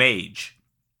 Mage.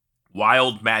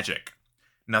 Wild Magic.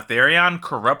 Netherion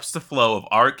corrupts the flow of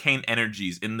arcane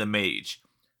energies in the mage,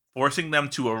 forcing them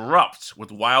to erupt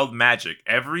with wild magic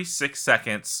every 6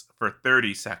 seconds for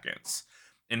 30 seconds,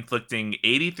 inflicting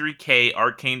 83k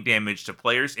arcane damage to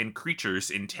players and creatures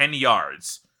in 10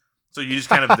 yards. So you just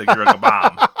kind of you're like a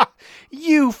bomb.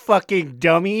 You fucking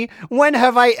dummy. When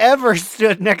have I ever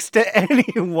stood next to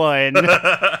anyone?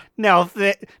 Now,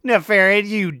 Nefarian,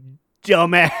 you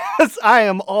dumbass. I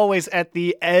am always at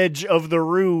the edge of the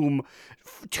room,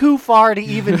 too far to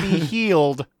even be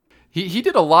healed. He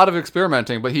did a lot of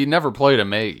experimenting, but he never played a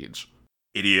mage.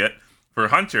 Idiot. For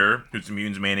Hunter, who's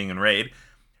immune to manning and raid,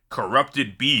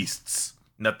 corrupted beasts.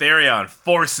 Netherion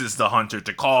forces the hunter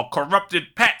to call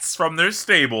corrupted pets from their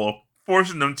stable,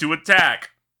 forcing them to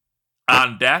attack.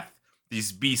 On death,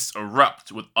 these beasts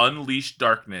erupt with unleashed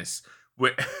darkness,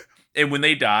 and when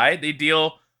they die, they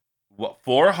deal What,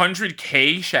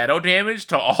 400k shadow damage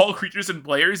to all creatures and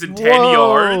players in 10 Whoa.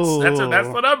 yards? That's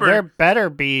the number. There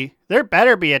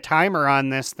better be a timer on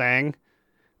this thing.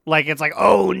 Like, it's like,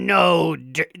 oh no,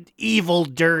 evil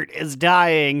dirt is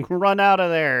dying. Run out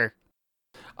of there.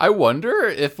 I wonder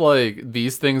if, like,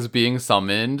 these things being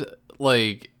summoned,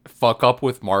 like, fuck up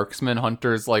with Marksman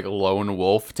Hunter's, like, lone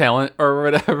wolf talent or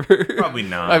whatever. Probably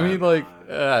not. I mean, like,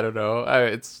 I don't know.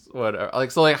 It's whatever. Like,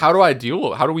 so, like, how do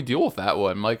we deal with that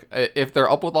one? Like, if they're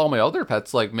up with all my other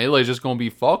pets, like, Melee's just gonna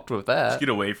be fucked with that. Just get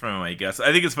away from him, I guess.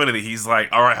 I think it's funny that he's like,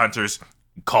 all right, hunters,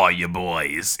 call your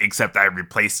boys. Except I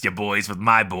replaced your boys with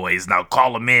my boys. Now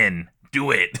call them in. Do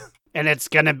it. And it's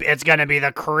gonna be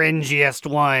the cringiest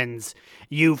ones.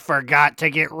 You forgot to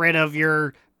get rid of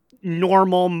your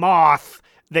normal moth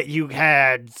that you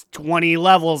had 20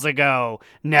 levels ago.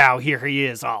 Now here he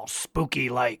is, all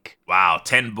spooky-like. Wow,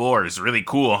 10 boars. Really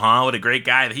cool, huh? What a great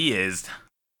guy that he is.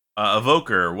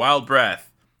 Evoker, Wild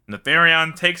Breath.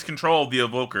 Netherion takes control of the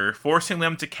Evoker, forcing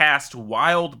them to cast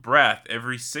Wild Breath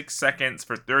every 6 seconds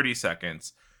for 30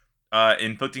 seconds,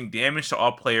 inflicting damage to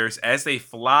all players as they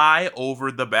fly over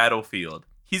the battlefield.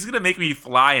 He's gonna make me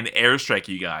fly and airstrike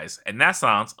you guys, and that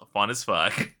sounds fun as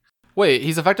fuck. Wait,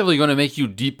 he's effectively gonna make you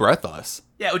deep breath us.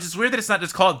 Yeah, which is weird that it's not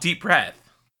just called Deep Breath.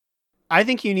 I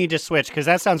think you need to switch, because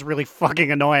that sounds really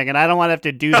fucking annoying, and I don't want to have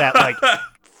to do that, like,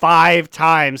 5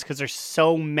 times, because there's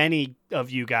so many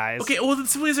of you guys. Okay, well, then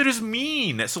some ways are just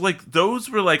mean. So, like, those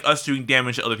were, like, us doing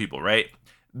damage to other people, right?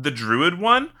 The Druid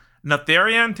one,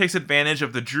 Netherion takes advantage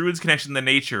of the Druid's connection to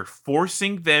nature,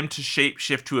 forcing them to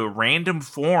shapeshift to a random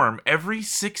form every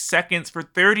 6 seconds for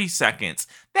 30 seconds.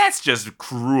 That's just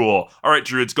cruel. All right,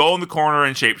 Druids, go in the corner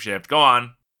and shapeshift. Go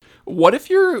on. What if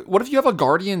you have a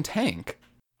guardian tank?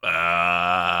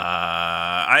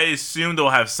 I assume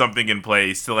they'll have something in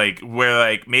place to, like, where,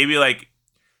 like, maybe, like,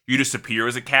 you just appear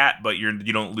as a cat, but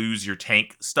you don't lose your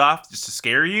tank stuff just to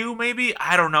scare you, maybe?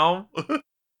 I don't know.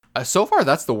 So far,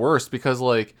 that's the worst, because,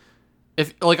 like,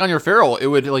 if, like, on your feral, it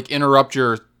would, like, interrupt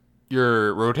your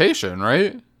rotation,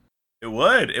 right? It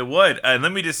would. And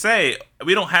let me just say,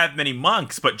 we don't have many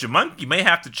monks, but Jamunki may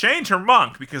have to change her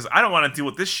monk, because I don't want to deal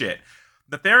with this shit.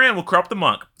 Netherion will corrupt the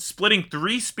monk, splitting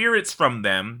 3 spirits from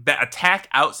them that attack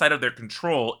outside of their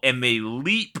control, and they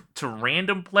leap to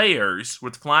random players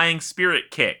with Flying Spirit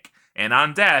Kick. And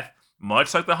on death,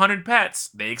 much like the 100 pets,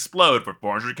 they explode for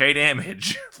 400k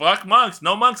damage. Fuck monks.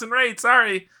 No monks in raid,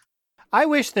 sorry. I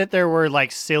wish that there were,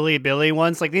 like, silly Billy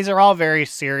ones. Like, these are all very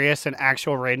serious and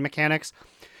actual raid mechanics.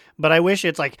 But I wish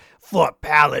it's like, for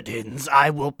paladins, I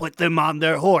will put them on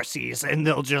their horses, and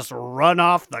they'll just run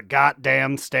off the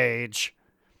goddamn stage.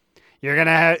 You're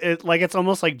gonna have it, like, it's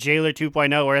almost like Jailer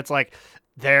 2.0, where it's like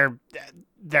they're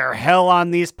hell on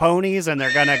these ponies, and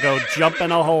they're gonna go jump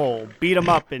in a hole, beat them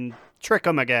up, and trick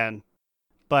them again.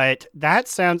 But that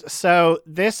sounds so.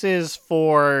 This is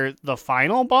for the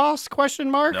final boss? Question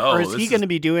mark? No, or is he going to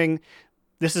be doing?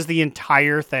 This is the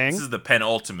entire thing. This is the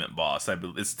penultimate boss, I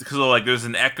believe. It's because, like, there's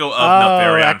an Echo of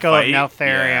Neltharion Echo fight. Of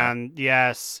Neltharion,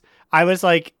 yes. I was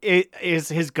like, is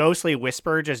his ghostly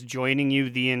whisper just joining you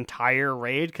the entire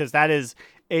raid? Because that is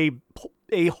a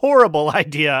horrible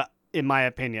idea, in my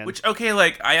opinion. Which, okay,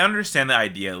 like, I understand the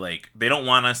idea. Like, they don't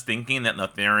want us thinking that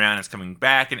Neltharion is coming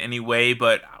back in any way,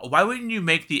 but why wouldn't you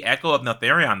make the Echo of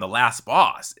Neltharion the last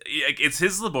boss? It's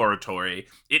his laboratory.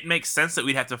 It makes sense that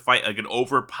we'd have to fight, like, an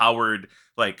overpowered,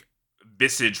 like,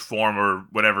 visage form or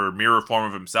whatever, mirror form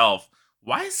of himself.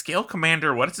 Why is Scale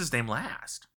Commander, what is his name,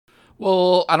 last?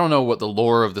 Well, I don't know what the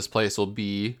lore of this place will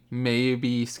be.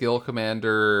 Maybe Skill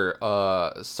Commander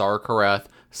Sarkareth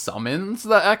summons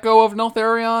the Echo of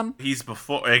Neltharion? He's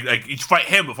before, like, you fight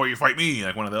him before you fight me,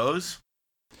 like one of those.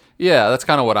 Yeah, that's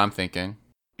kind of what I'm thinking.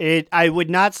 I would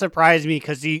not surprise me,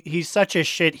 because he's such a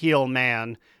shitheel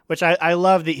man, which I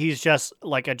love that he's just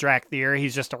like a Drakthir.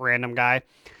 He's just a random guy.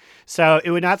 So it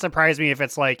would not surprise me if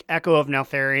it's like Echo of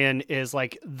Neltharion is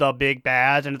like the big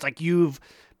bad, and it's like, you've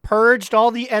purged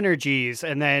all the energies,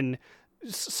 and then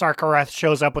Sarkareth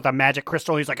shows up with a magic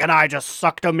crystal. He's like, and I just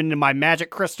sucked them into my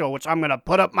magic crystal, which I'm going to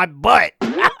put up my butt.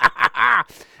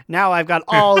 Now I've got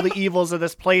all the evils of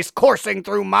this place coursing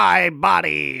through my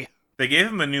body. They gave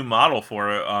him a new model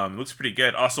for it. Looks pretty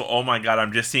good. Also, oh my god,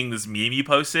 I'm just seeing this meme you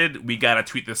posted. We gotta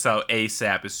tweet this out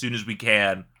ASAP as soon as we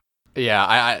can.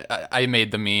 Yeah, I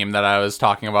made the meme that I was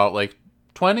talking about like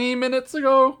 20 minutes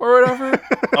ago or whatever.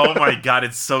 Oh my god,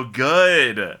 it's so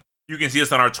good. You can see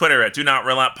us on our Twitter at Do Not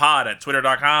Relent Pod at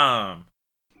twitter.com.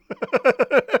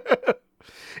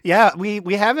 Yeah,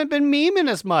 we haven't been memeing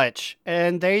as much.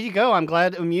 And there you go. I'm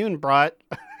glad Immune brought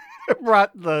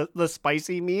the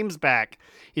spicy memes back.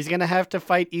 He's going to have to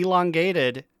fight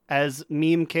Elongated as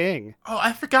Meme King. Oh,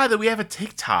 I forgot that we have a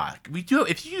TikTok. We do.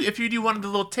 If you do one of the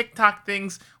little TikTok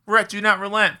things, we're at Do Not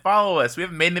Relent. Follow us. We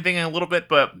haven't made anything in a little bit,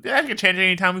 but that can change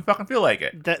anytime we fucking feel like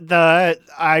it.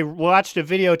 I watched a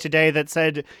video today that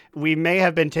said we may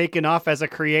have been taken off as a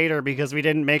creator because we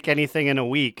didn't make anything in a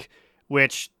week,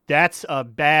 which that's a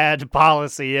bad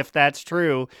policy if that's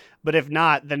true. But if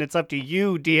not, then it's up to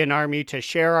you, DN Army, to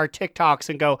share our TikToks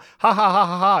and go, ha ha ha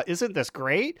ha ha, isn't this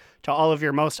great? To all of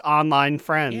your most online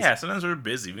friends. Yeah, sometimes we're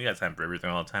busy. We got time for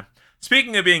everything all the time.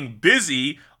 Speaking of being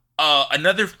busy,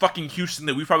 another fucking huge thing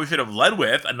that we probably should have led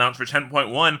with, announced for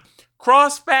 10.1,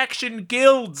 cross-faction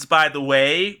guilds, by the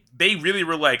way. They really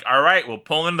were like, all right, we'll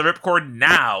pull in the ripcord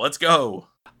now. Let's go.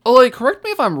 Like, correct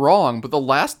me if I'm wrong, but the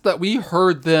last that we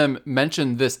heard them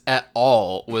mention this at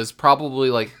all was probably,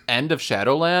 like, end of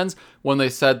Shadowlands, when they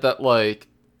said that, like,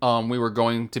 we were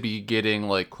going to be getting,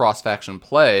 like, cross-faction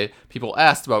play. People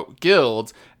asked about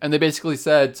guilds, and they basically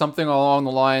said something along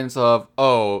the lines of,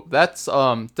 oh, that's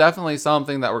definitely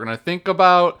something that we're going to think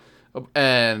about,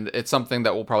 and it's something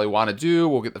that we'll probably want to do.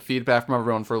 We'll get the feedback from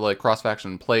everyone for, like,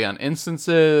 cross-faction play on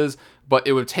instances, but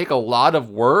it would take a lot of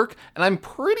work, and I'm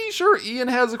pretty sure Ian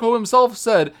Hazuko himself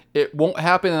said it won't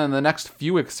happen in the next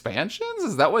few expansions?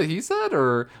 Is that what he said?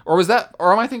 Or was that,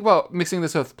 or am I thinking about mixing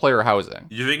this with player housing?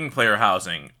 You're thinking player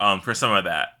housing, for some of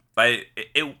that.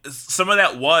 Some of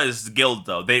that was guild,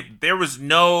 though. There was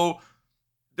no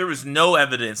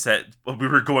evidence that we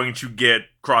were going to get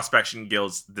cross-faction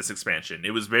guilds this expansion.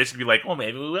 It was basically like, oh,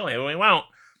 maybe we will, maybe we won't.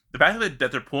 The fact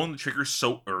that they're pulling the trigger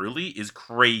so early is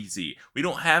crazy. We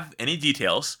don't have any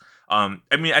details. I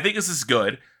mean, I think this is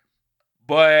good,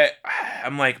 but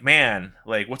I'm like, man,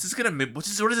 like, what does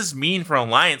this mean for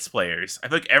Alliance players? I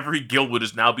feel like every guild would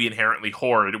just now be inherently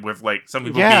Horde, with like some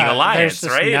people being Alliance,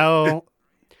 right? No,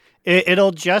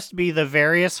 it'll just be the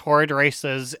various Horde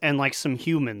races and like some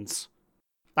humans.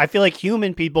 I feel like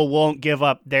human people won't give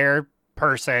up their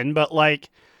person, but like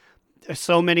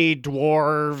so many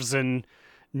dwarves and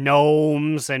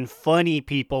gnomes and funny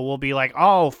people will be like,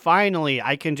 oh, finally,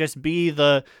 I can just be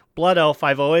the blood elf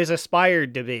I've always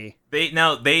aspired to be.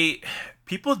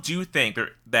 People do think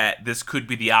that this could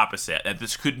be the opposite, that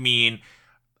this could mean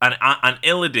on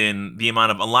Illidan, the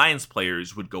amount of Alliance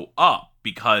players would go up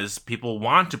because people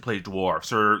want to play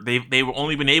dwarfs, or they've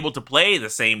only been able to play the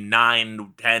same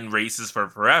 9-10 races for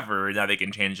forever, and now they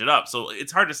can change it up. So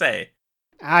it's hard to say.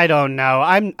 I don't know.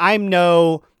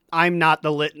 I'm not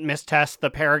the litmus test, the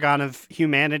paragon of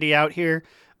humanity out here,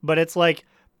 but it's like,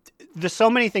 there's so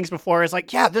many things before. It's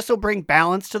like, yeah, this will bring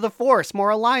balance to the Force,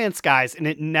 more Alliance guys, and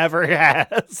it never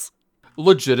has.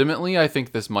 Legitimately, I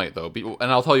think this might, though,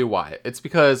 and I'll tell you why. It's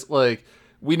because, like,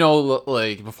 we know,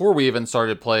 like, before we even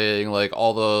started playing, like,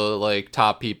 all the, like,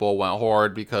 top people went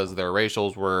Horde because their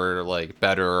racials were, like,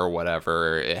 better or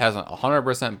whatever. It hasn't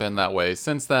 100% been that way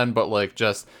since then, but, like,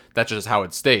 that's just how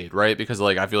it stayed, right? Because,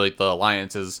 like, I feel like the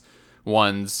Alliances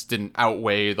ones didn't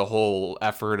outweigh the whole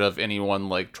effort of anyone,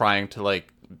 like, trying to, like,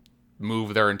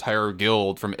 move their entire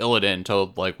guild from Illidan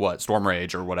to, like, what,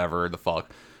 Stormrage or whatever the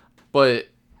fuck. But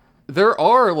there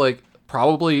are, like,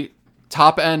 probably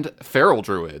top-end feral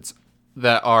druids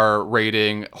that are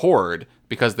raiding Horde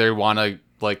because they want to,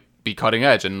 like, be cutting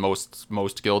edge, and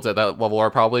most guilds at that level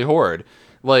are probably Horde.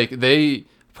 Like, they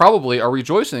probably are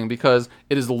rejoicing because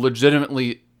it is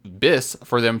legitimately bis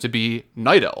for them to be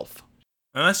Night Elf.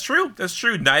 That's true.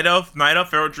 Night Elf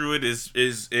Feral Druid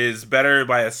is better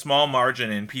by a small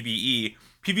margin in PvE.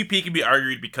 PvP can be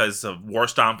argued because of War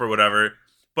Stomp or whatever.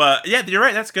 But yeah, you're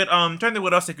right. That's good. Trying to think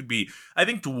what else it could be. I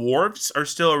think dwarves are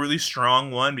still a really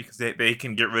strong one because they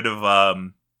can get rid of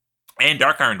and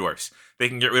Dark Iron dwarfs. They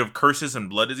can get rid of curses and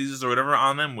blood diseases or whatever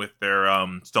on them with their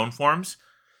stone forms.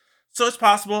 So it's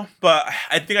possible, but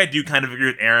I think I do kind of agree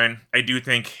with Aaron. I do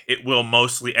think it will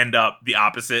mostly end up the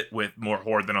opposite with more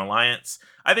Horde than Alliance.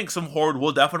 I think some Horde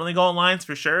will definitely go Alliance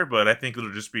for sure, but I think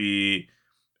it'll just be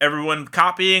everyone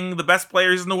copying the best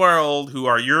players in the world who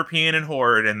are European and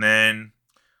Horde, and then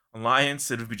Alliance,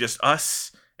 it'll be just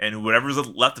us and whatever's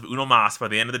left of Uno Mas by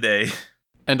the end of the day.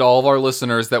 And all of our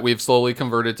listeners that we've slowly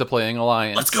converted to playing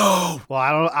Alliance. Let's go!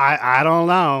 Well, I don't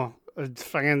know.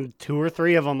 Fucking 2 or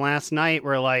 3 of them last night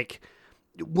were like,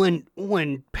 when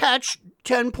patch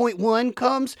 10.1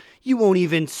 comes, you won't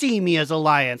even see me as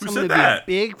Alliance. I'm going to be a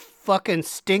big fucking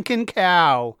stinking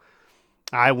cow.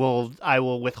 I will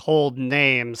withhold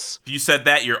names. If you said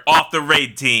that, you're off the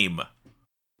raid team.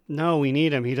 No, we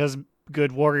need him. He does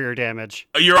good warrior damage.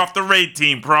 You're off the raid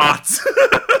team, Prance.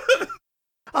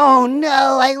 Oh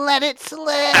no, I let it slip.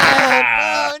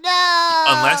 Oh no.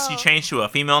 Unless you change to a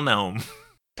female gnome.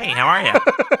 Hey, how are you?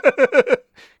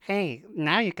 Hey,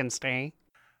 now you can stay.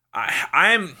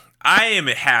 I am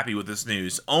happy with this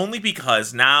news only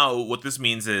because now what this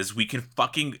means is we can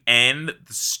fucking end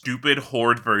the stupid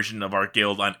horde version of our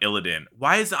guild on Illidan.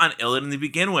 Why is it on Illidan to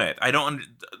begin with? I don't.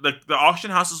 The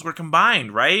auction houses were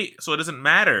combined, right? So it doesn't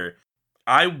matter.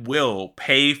 I will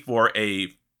pay for a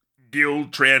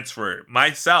guild transfer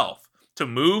myself to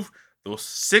move those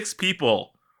 6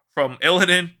 people from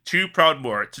Illidan to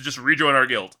Proudmoore to just rejoin our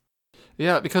guild.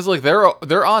 Yeah, because like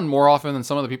they're on more often than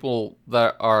some of the people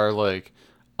that are like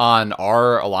on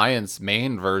our alliance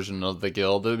main version of the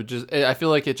guild. I feel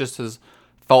like it just has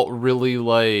felt really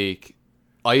like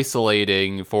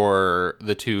isolating for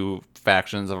the 2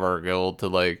 factions of our guild to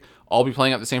like all be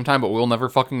playing at the same time, but we'll never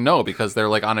fucking know because they're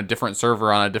like on a different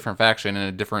server, on a different faction, in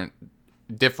a different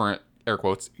air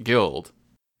quotes guild.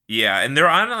 Yeah, and they're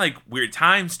on like weird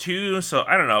times too, so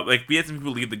I don't know. Like we had some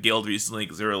people leave the guild recently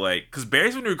because they were like, because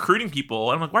Barry's been recruiting people,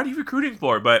 and I'm like, what are you recruiting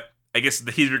for? But I guess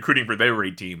he's recruiting for their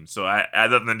raid team, so I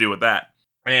had nothing to do with that.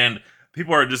 And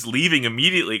people are just leaving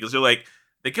immediately because they're like,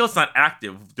 the guild's not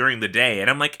active during the day, and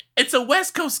I'm like, it's a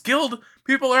West Coast guild.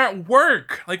 People are at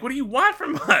work. Like, what do you want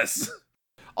from us?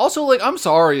 Also, like, I'm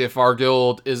sorry if our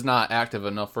guild is not active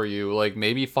enough for you. Like,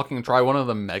 maybe fucking try one of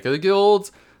the mega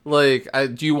guilds. Like,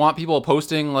 do you want people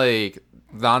posting, like,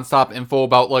 nonstop info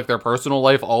about, like, their personal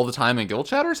life all the time in guild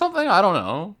chat or something? I don't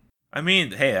know. I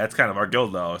mean, hey, that's kind of our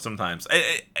guild, though, sometimes.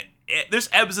 There's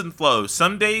ebbs and flows.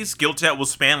 Some days, guild chat will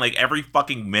span, like, every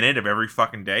fucking minute of every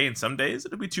fucking day, and some days,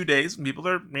 it'll be 2 days, and people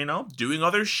are, doing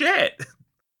other shit.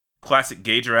 Classic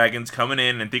gay dragons coming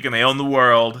in and thinking they own the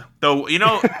world. Though,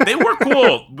 they were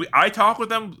cool. I talked with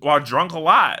them while drunk a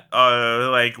lot.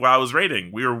 Like while I was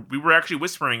raiding. We were actually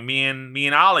whispering. Me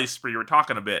and Ollie Spree were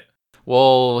talking a bit.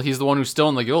 Well, he's the one who's still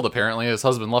in the guild, apparently. His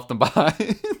husband left him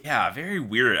behind. Yeah, very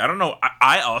weird. I don't know.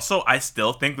 I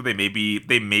still think that they may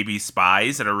be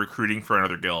spies that are recruiting for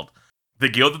another guild. The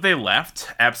guild that they left,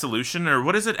 Absolution, or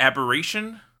what is it,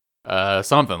 Aberration?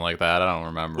 Something like that. I don't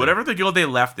remember. Whatever the guild they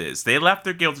left is, they left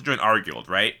their guild to join our guild,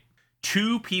 right?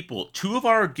 2 of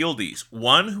our guildies,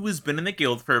 one who has been in the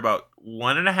guild for about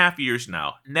 1.5 years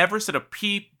now, never said a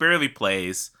peep, barely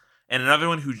plays, and another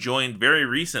one who joined very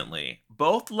recently,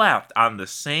 both left on the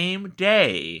same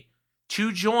day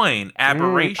to join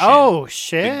Aberration. Oh,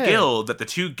 shit. The guild that the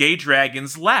 2 gay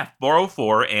dragons left,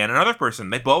 Boro4 and another person.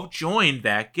 They both joined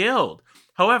that guild.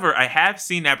 However, I have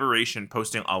seen Aberration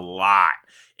posting a lot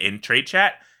in trade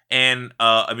chat, and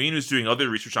Amin was doing other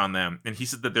research on them, and he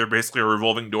said that they're basically a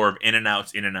revolving door of in and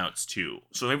outs too.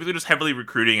 So maybe they're just heavily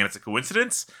recruiting and it's a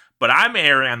coincidence, but I'm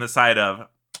erring on the side of,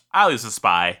 I was a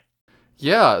spy.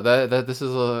 Yeah, that this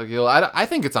is a guild. I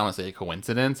think it's honestly a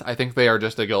coincidence. I think they are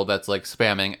just a guild that's like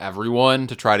spamming everyone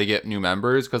to try to get new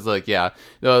members, because like, yeah,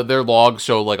 their logs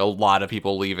show like a lot of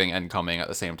people leaving and coming at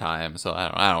the same time, so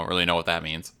I don't really know what that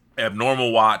means.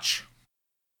 Abnormal watch.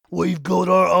 We've got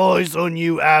our eyes on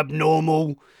you,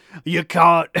 Abnormal. You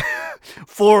can't.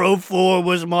 404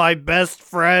 was my best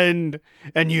friend,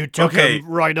 and you took him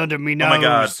right under me nose. Oh my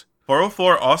god.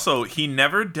 404 also, he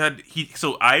never did.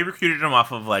 So I recruited him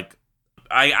off of like,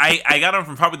 I got him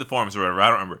from probably the forums or whatever. I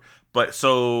don't remember. But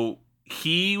so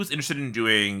he was interested in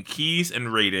doing keys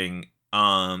and raiding.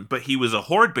 But he was a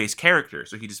horde-based character,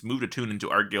 so he just moved a tune into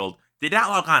our guild. Did not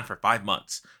log on for 5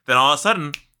 months. Then all of a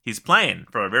sudden, he's playing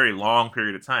for a very long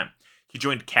period of time. He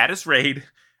joined Caddis Raid,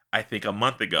 I think, a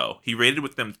month ago. He raided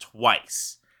with them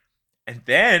twice. And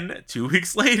then, 2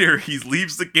 weeks later, he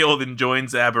leaves the guild and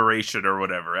joins Aberration or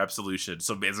whatever, Absolution.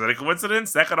 So is that a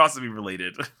coincidence? That could also be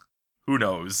related. Who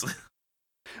knows?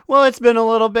 Well, it's been a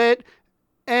little bit,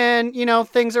 and,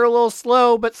 things are a little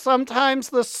slow, but sometimes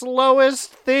the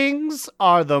slowest things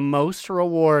are the most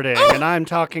rewarding. And I'm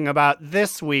talking about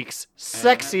this week's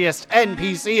sexiest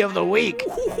NPC of the week.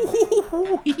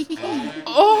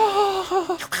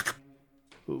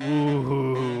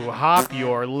 Ooh, hop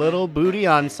your little booty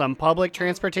on some public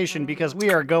transportation because we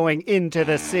are going into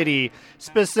the city.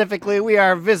 Specifically, we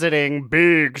are visiting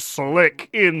Big Slick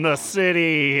in the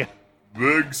city.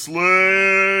 Big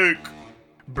Slick!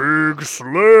 Big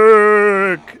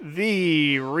Slick!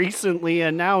 The recently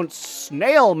announced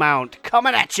snail mount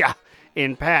coming at ya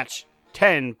in patch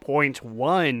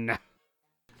 10.1.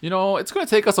 It's going to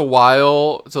take us a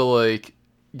while to,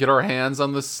 get our hands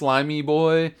on this slimy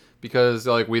boy, because,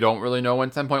 we don't really know when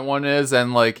 10.1 is,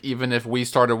 and, even if we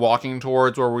started walking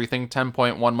towards where we think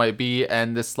 10.1 might be,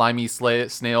 and this slimy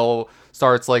snail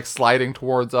starts, sliding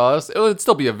towards us, it would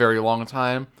still be a very long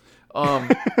time.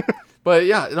 But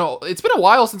yeah, it's been a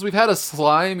while since we've had a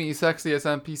slimy,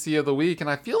 sexiest NPC of the week, and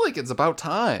I feel like it's about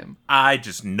time. I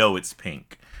just know it's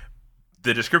pink.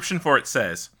 The description for it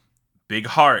says, big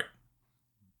heart,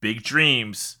 big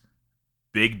dreams,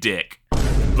 big dick.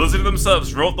 Blizzard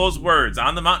themselves wrote those words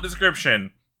on the mount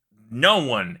description. No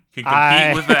one can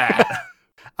compete with that.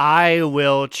 I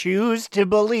will choose to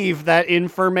believe that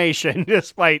information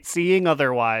despite seeing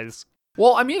otherwise.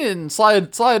 Well, I mean,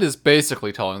 Slide is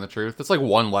basically telling the truth. It's like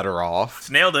one letter off.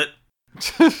 Nailed it.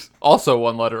 Also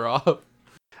one letter off.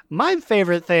 My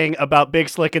favorite thing about Big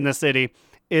Slick in the City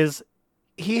is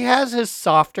he has his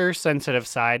softer, sensitive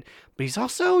side, but he's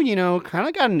also, kind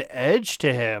of got an edge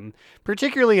to him,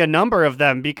 particularly a number of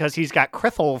them because he's got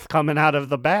crystals coming out of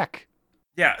the back.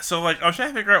 Yeah, so I was trying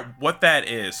to figure out what that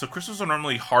is. So crystals are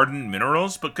normally hardened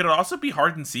minerals, but could it also be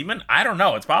hardened semen? I don't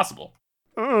know. It's possible.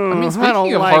 I mean,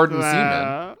 speaking of hardened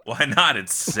semen. Why not?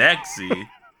 It's sexy.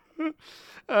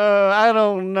 I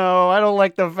don't know. I don't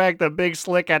like the fact that Big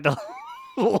Slick had to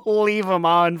leave him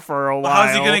on for a while. Well,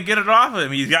 how's he going to get it off of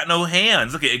him? He's got no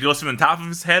hands. Look, it goes from the top of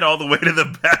his head all the way to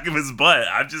the back of his butt.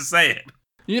 I'm just saying.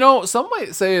 Some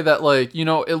might say that,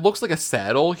 it looks like a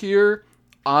saddle here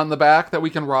on the back that we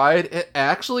can ride. It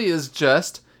actually is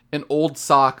just an old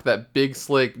sock that Big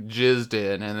Slick jizzed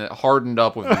in, and it hardened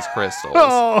up with these crystals.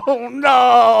 Oh,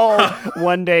 no!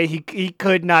 One day he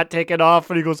could not take it off,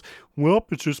 and he goes, well,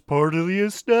 it's just part of the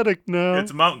aesthetic now.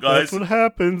 It's a mount, guys. That's what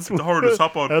happens. It's the hardest.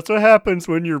 Hop on. That's what happens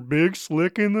when you're Big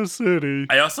Slick in the city.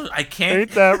 I can't.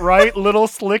 Ain't that right, little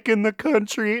Slick in the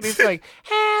country? And he's like,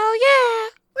 hell yeah!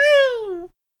 Woo!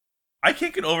 I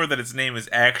can't get over that its name is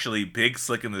actually Big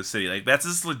Slick in the City. That's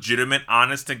this legitimate,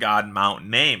 honest-to-God mount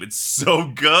name. It's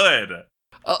so good.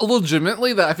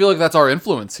 Legitimately, I feel like that's our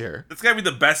influence here. It's gotta be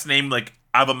the best name,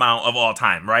 of a mount of all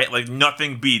time, right?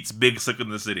 Nothing beats Big Slick in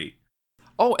the City.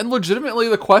 Oh, and legitimately,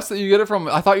 the quest that you get it from,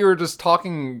 I thought you were just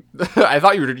talking, I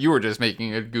thought you were just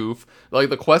making a goof.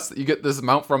 The quest that you get this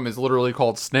mount from is literally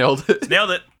called Snailed It.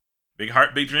 Snailed it. Big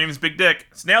heart, big dreams, big dick.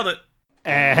 Snailed it.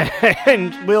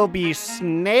 And we'll be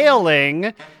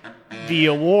snailing the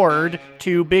award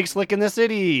to Big Slick in the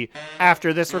City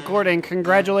after this recording.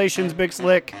 Congratulations, Big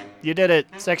Slick. You did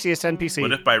it. Sexiest NPC.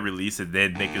 What if by release it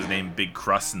they'd make his name Big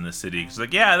Crust in the City? It's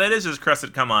yeah, that is his crust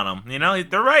that come on him.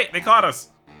 They're right. They caught us.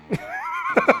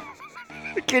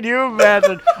 Can you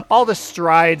imagine all the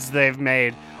strides they've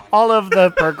made? All of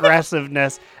the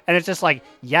progressiveness. And it's just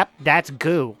yep, that's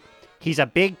goo. He's a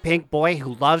big pink boy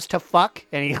who loves to fuck,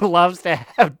 and he loves to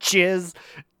have jizz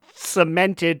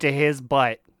cemented to his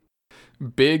butt.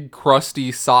 Big,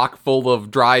 crusty sock full of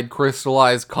dried,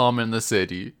 crystallized cum in the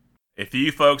city. If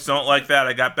you folks don't like that,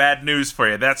 I got bad news for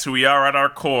you. That's who we are at our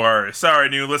core. Sorry,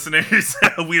 new listeners.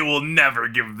 We will never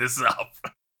give this up.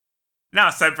 Now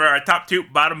it's time for our top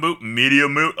toot, bottom boot,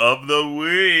 medium moot of the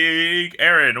week.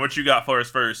 Aaron, what you got for us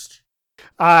first?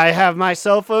 I have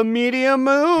myself a medium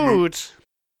moot.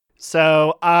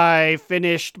 So I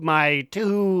finished my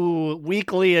 2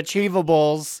 weekly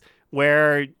achievables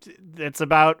where it's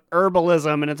about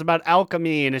herbalism and it's about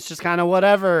alchemy and it's just kind of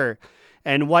whatever.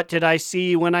 And what did I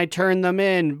see when I turned them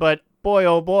in? But boy,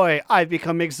 oh boy, I've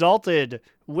become exalted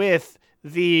with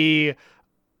the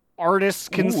Artists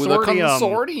Consortium. Ooh, the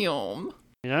consortium.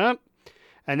 Yep.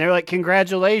 And they're like,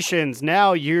 congratulations,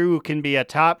 now you can be a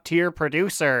top tier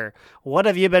producer. What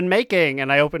have you been making?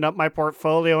 And I opened up my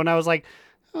portfolio and I was like,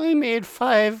 I made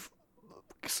 5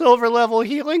 silver level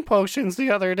healing potions the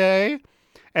other day.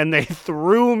 And they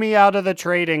threw me out of the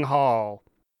trading hall.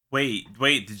 Wait,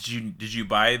 did you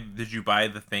buy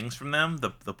the things from them?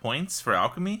 The points for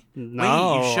alchemy?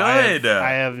 No. Wait, you should.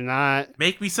 I have not.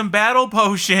 Make me some battle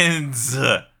potions.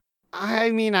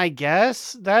 I mean, I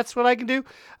guess that's what I can do.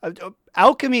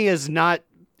 Alchemy is not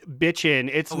bitchin'.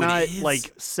 It's not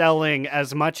selling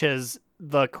as much as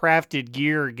the crafted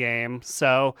gear game.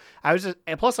 So I was just,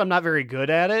 and plus I'm not very good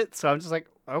at it. So I'm just like,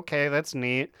 okay, that's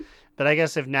neat. But I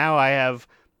guess if now I have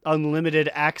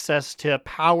unlimited access to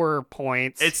power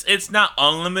points. It's not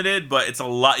unlimited, but it's a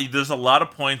lot. There's a lot of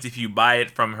points if you buy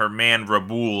it from her man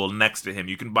Rabul next to him.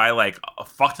 You can buy a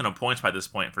fuck ton of points by this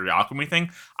point for your alchemy thing.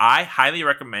 I highly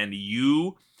recommend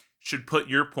you should put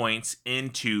your points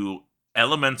into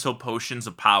elemental potions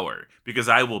of power, because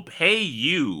I will pay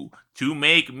you to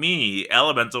make me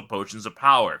elemental potions of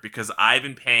power, because I've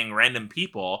been paying random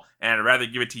people and I'd rather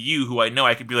give it to you who I know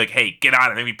I could be like, hey, get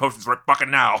on it, make me potions right fucking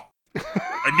now.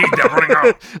 I need that running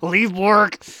out. Leave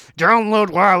work, download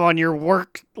WoW on your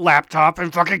work laptop,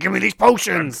 and fucking give me these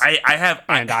potions.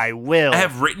 I will. I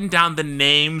have written down the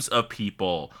names of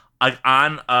people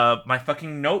on my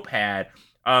fucking notepad.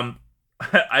 I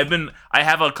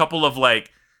have a couple of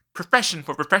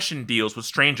profession deals with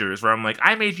strangers where I'm like,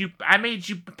 I made you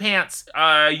pants.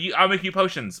 I'll make you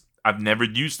potions. I've never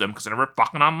used them because I never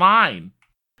fucking online.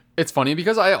 It's funny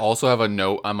because I also have a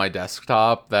note on my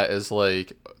desktop that is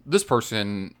like, this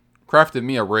person crafted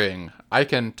me a ring. I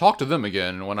can talk to them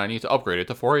again when I need to upgrade it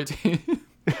to 418.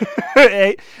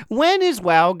 When is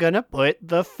WoW gonna put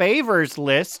the favors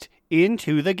list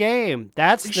into the game?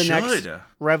 That's the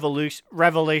next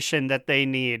revelation that they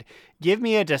need. Give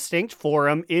me a distinct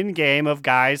forum in-game of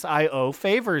guys I owe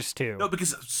favors to. No,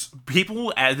 because people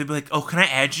will add, they'll be like, oh, can I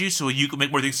add you so you can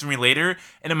make more things for me later?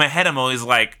 And in my head, I'm always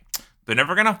like, they're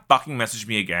never gonna fucking message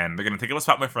me again. They're gonna take up a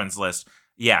spot on my friends list.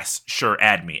 Yes, sure,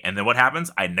 add me. And then what happens?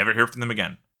 I never hear from them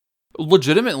again.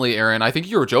 Legitimately, Aaron, I think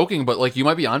you were joking, but like you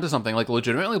might be onto something. Like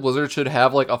legitimately, Blizzard should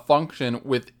have like a function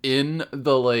within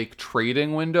the like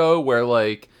trading window where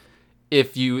like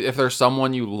if there's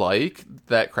someone you like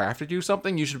that crafted you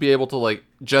something, you should be able to like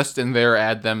just in there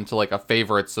add them to like a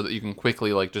favorite so that you can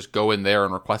quickly like just go in there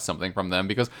and request something from them.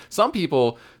 Because some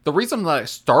people, the reason that I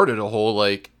started a whole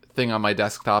like thing on my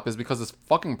desktop is because this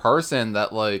fucking person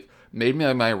that like made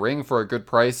me my ring for a good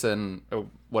price and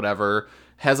whatever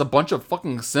has a bunch of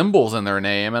fucking symbols in their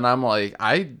name, and I'm like,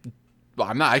 I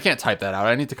can't type that out.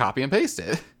 I need to copy and paste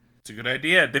it. It's a good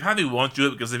idea. They probably won't do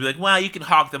it because they'll be like, well, you can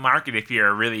hog the market if you're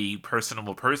a really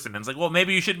personable person. And it's like, well,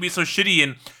 maybe you shouldn't be so shitty.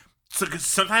 And so, cause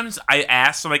sometimes I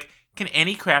ask, I'm like, can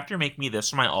any crafter make me this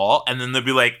for my all? And then they'll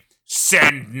be like,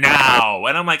 send now.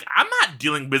 And I'm like, I'm not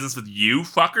dealing business with you,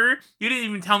 fucker. You didn't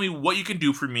even tell me what you can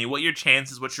do for me, what your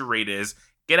chances, what your rate is.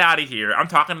 Get out of here. I'm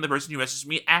talking to the person who messaged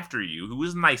me after you, who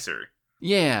was nicer.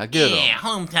 Yeah, good. Yeah,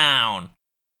 hometown.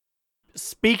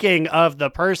 Speaking of the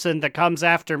person that comes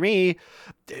after me,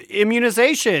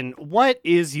 immunization. What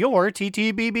is your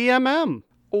TTBBMM?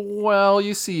 Well,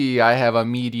 you see, I have a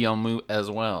medium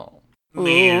as well. Ooh,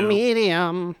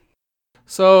 medium.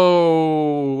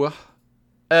 So,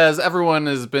 as everyone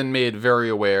has been made very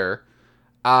aware,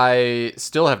 I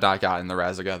still have not gotten the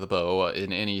Raszageth bow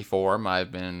in any form.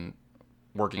 I've been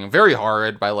working very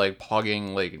hard by like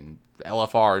pugging like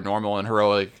LFR, normal, and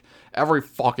heroic every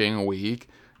fucking week.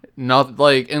 Not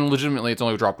like, and legitimately, it's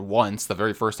only dropped once. The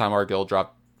very first time our guild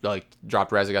dropped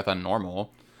Raszageth on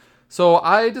normal. So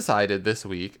I decided this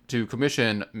week to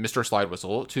commission Mr.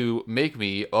 Slidewhistle to make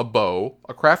me a bow,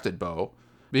 a crafted bow,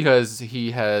 because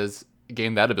he has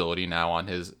gained that ability now on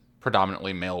his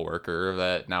predominantly male worker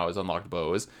that now has unlocked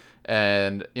bows.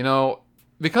 And, you know,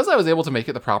 because I was able to make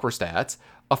it the proper stats,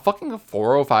 a fucking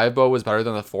 405 bow was better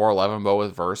than the 411 bow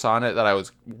with verse on it that I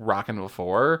was rocking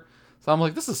before. So I'm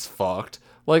like, this is fucked.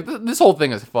 Like, this whole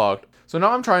thing is fucked. So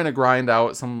now I'm trying to grind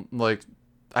out some, like,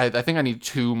 I think I need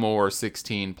 2 more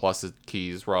 16 plus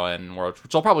keys run,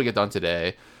 which I'll probably get done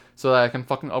today, so that I can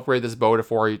fucking upgrade this bow to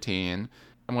 418.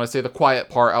 I'm going to say the quiet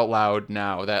part out loud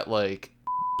now that, like,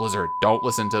 Blizzard, don't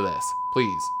listen to this.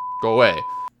 Please, go away.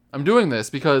 I'm doing this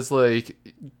because, like,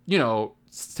 you know,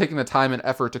 taking the time and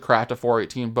effort to craft a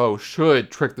 418 bow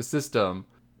should trick the system,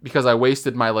 because I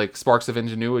wasted my, like, sparks of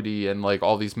ingenuity and, like,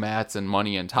 all these mats and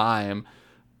money and time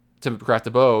to craft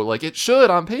a bow. Like, it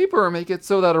should, on paper, make it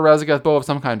so that a Raszageth bow of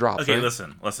some kind drops. Okay, right?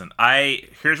 listen.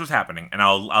 Here's what's happening, and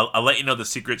I'll let you know the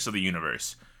secrets of the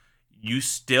universe. You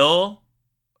still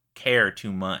care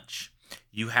too much.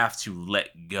 You have to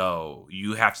let go.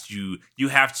 You have to.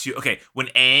 Okay, when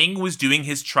Aang was doing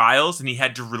his trials and he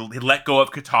had to let go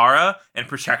of Katara and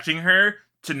protecting her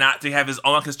to have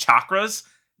unlock his chakras,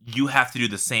 you have to do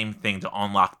the same thing to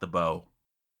unlock the bow.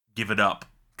 Give it up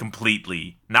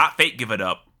completely. Not fake. Give it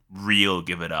up. Real.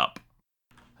 Give it up.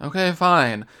 Okay,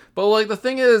 fine. But, like, the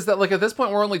thing is that, like, at this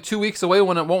point, we're only 2 weeks away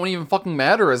when it won't even fucking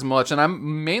matter as much, and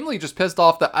I'm mainly just pissed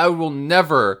off that I will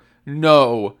never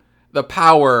know the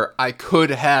power I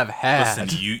could have had.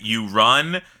 Listen, you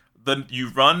run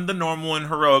the normal and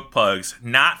heroic pugs,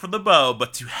 not for the bow,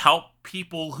 but to help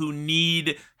people who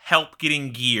need help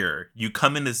getting gear. You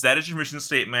come in as that is your mission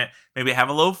statement, maybe have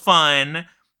a little fun,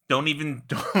 don't think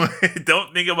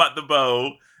about the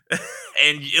bow,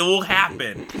 and it will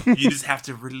happen. You just have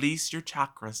to release your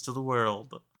chakras to the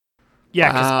world. Yeah,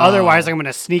 because otherwise I'm going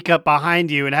to sneak up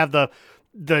behind you and have the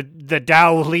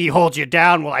Dao Li hold you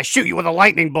down while I shoot you with a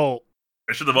lightning bolt.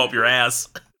 I should have up your ass.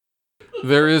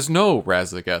 There is no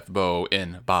Raszageth bow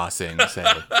in Ba Sing Se.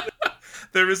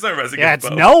 There is no Raszageth bow. Yeah, it's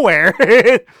nowhere.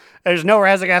 There's no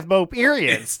Raszageth bow,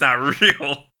 period. It's not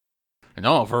real.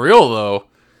 No, for real, though.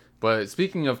 But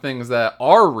speaking of things that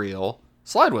are real,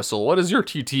 Slidewhistle, what is your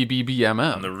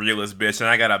TTBBMM? I'm the realest bitch, and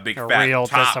I got a big A fat real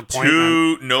top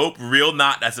disappointment. 2. Nope, real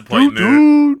not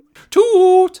disappointment.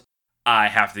 Toot! I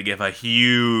have to give a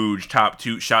huge top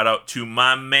 2 shout out to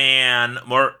my man,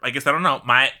 or I guess I don't know,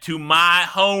 to my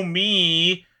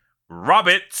homie,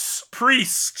 Roberts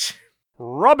Priest.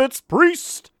 Roberts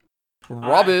Priest.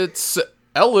 Roberts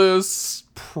Ellis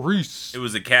Priest. It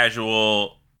was a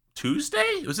casual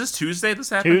Tuesday? Was this Tuesday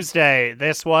this happened? Tuesday.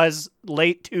 This was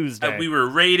late Tuesday. We were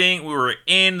raiding. We were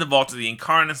in the Vault of the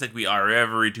Incarnates like we are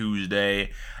every Tuesday.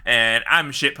 And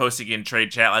I'm shitposting in trade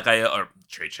chat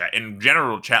in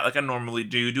general chat like I normally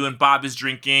do, doing Bob is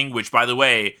Drinking, which, by the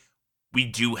way, we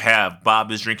do have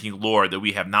Bob is Drinking lore that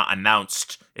we have not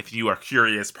announced. If you are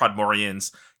curious,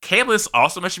 Podmorians. Kalis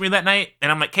also messaged me that night,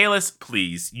 and I'm like, Kalis,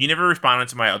 please. You never responded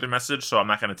to my other message, so I'm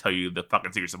not going to tell you the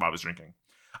fucking secrets of Bob is Drinking.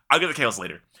 I'll get to Kalis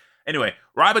later. Anyway,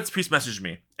 Robert's Priest messaged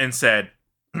me and said,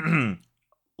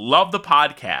 love the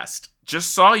podcast.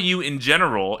 Just saw you in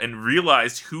general and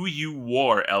realized who you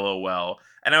wore, LOL.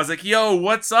 And I was like, yo,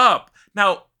 what's up?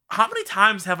 Now, how many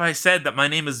times have I said that my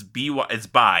name is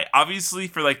Bi? Obviously,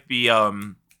 for like the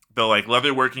like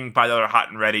leatherworking $5 hot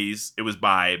and readies, it was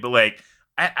Bi. But like,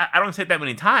 I don't say it that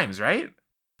many times, right?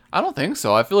 I don't think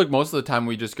so. I feel like most of the time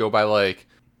we just go by like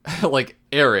like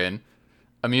Aaron,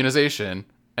 immunization,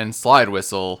 and slide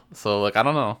whistle. So like, I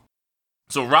don't know.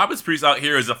 So Robert's Priest out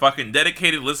here is a fucking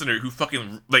dedicated listener who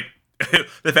fucking like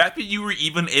the fact that you were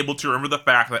even able to remember the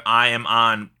fact that I am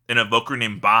on an evoker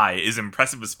named Bi is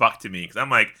impressive as fuck to me. Because I'm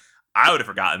like, I would have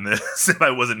forgotten this if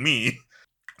I wasn't me.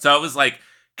 So I was like,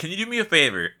 can you do me a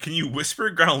favor? Can you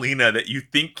whisper Growlina that you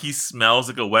think he smells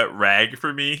like a wet rag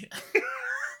for me?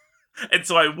 And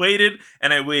so I waited,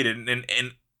 and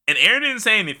Aaron didn't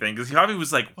say anything because he probably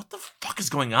was like, what the fuck is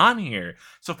going on here?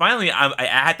 So finally, I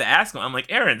had to ask him. I'm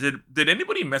like, Aaron, did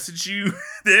anybody message you?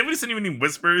 Did anybody send you any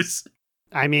whispers?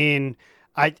 I mean,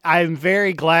 I'm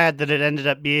very glad that it ended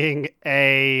up being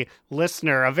a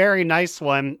listener, a very nice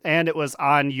one, and it was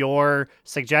on your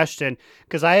suggestion,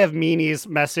 because I have meanies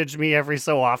message me every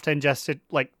so often just to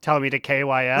like tell me to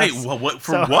KYS. Wait, what?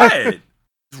 For what?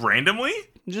 Randomly?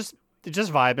 Just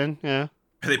vibing, yeah.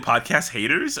 Are they podcast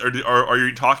haters, or are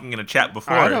you talking in a chat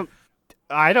before?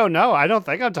 I don't know. I don't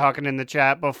think I'm talking in the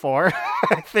chat before.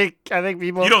 I think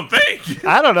people. You don't think?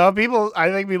 I don't know.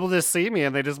 I think people just see me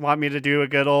and they just want me to do a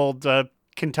good old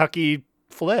Kentucky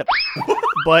flip.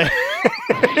 but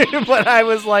I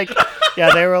was like,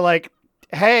 yeah, they were like,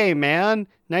 hey man,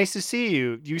 nice to see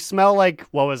you. You smell like,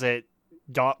 what was it?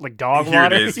 Dog Here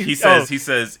water? It is. He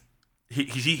says,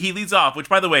 he leads off, which,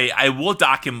 by the way, I will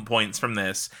dock him points from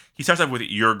this. He starts off with,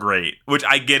 you're great, which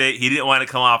I get it. He didn't want to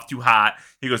come off too hot.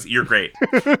 He goes, you're great.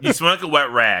 You smell like a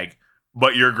wet rag,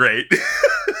 but you're great.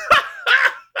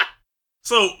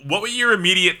 So what were your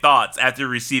immediate thoughts after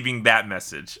receiving that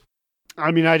message?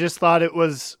 I mean, I just thought it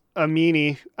was a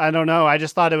meanie. I don't know. I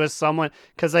just thought it was someone,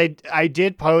 because I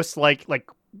did post like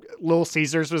Little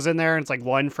Caesars was in there, and it's like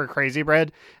one for Crazy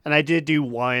Bread, and I did do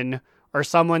one. Or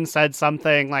someone said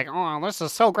something like, oh, this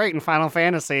is so great in Final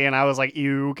Fantasy. And I was like,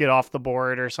 you get off the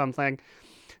board or something.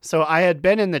 So I had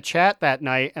been in the chat that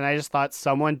night, and I just thought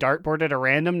someone dartboarded a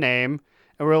random name.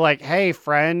 And we're like, hey,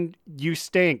 friend, you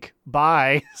stink.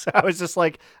 Bye. So I was just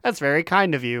like, that's very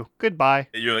kind of you. Goodbye.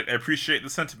 You're like, I appreciate the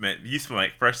sentiment. You smell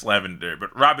like fresh lavender.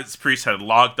 But Robert's Priest had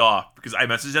logged off because I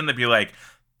messaged them to be like,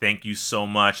 thank you so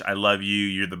much. I love you.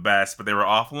 You're the best. But they were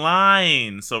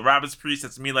offline. So Robert's Priest,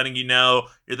 that's me letting you know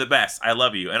you're the best. I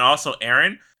love you. And also,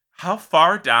 Aaron, how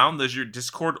far down does your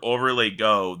Discord overlay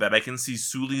go that I can see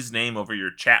Suli's name over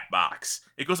your chat box?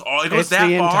 It goes that far? It's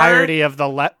the entirety of the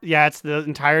left. Yeah, it's the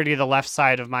entirety of the left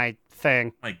side of my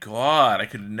thing. My God, I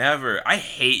could never. I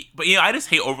just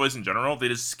hate overlays in general. They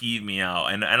just skeeve me out.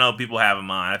 And I know people have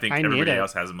them on. I think everybody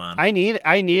else has them on. I need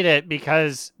it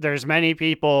because there's many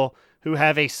people who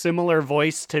have a similar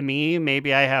voice to me.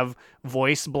 Maybe I have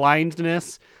voice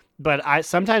blindness, but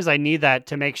sometimes I need that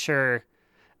to make sure.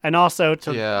 And also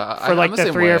for the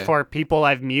 3 or 4 people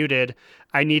I've muted,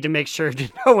 I need to make sure to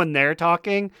know when they're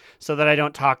talking so that I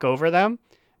don't talk over them.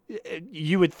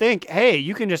 You would think, hey,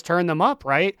 you can just turn them up,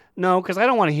 right? No, because I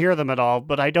don't want to hear them at all,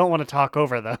 but I don't want to talk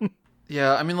over them.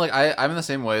 Yeah, I mean, like, I'm in the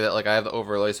same way that, like, I have the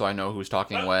overlay so I know who's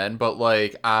talking when, but,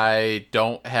 like, I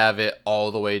don't have it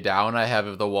all the way down. I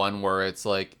have the one where it's,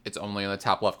 like, it's only in the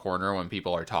top left corner when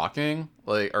people are talking,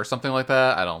 like, or something like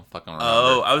that. I don't fucking remember.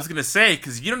 Oh, I was going to say,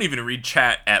 because you don't even read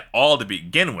chat at all to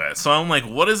begin with. So I'm like,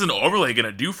 what is an overlay going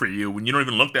to do for you when you don't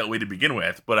even look that way to begin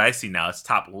with? But I see now it's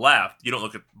top left. You don't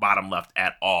look at bottom left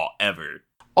at all, ever.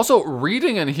 Also,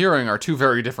 reading and hearing are two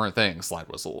very different things, Slide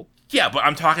Whistle. Yeah, but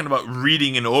I'm talking about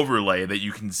reading an overlay that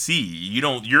you can see.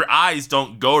 Your eyes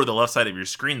don't go to the left side of your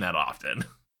screen that often.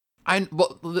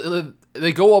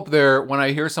 They go up there when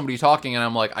I hear somebody talking, and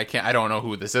I'm like, I don't know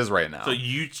who this is right now. So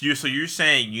you're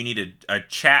saying you need a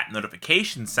chat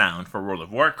notification sound for World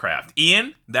of Warcraft,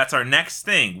 Ian? That's our next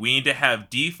thing. We need to have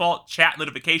default chat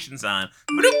notifications on.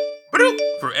 Ba-doop,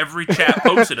 for every chat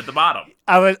posted at the bottom.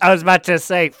 I was about to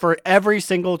say, for every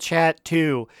single chat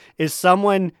too, is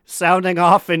someone sounding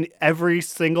off in every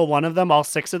single one of them, all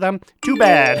 6 of them? Too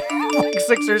bad. Like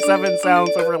 6 or 7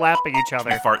 sounds overlapping each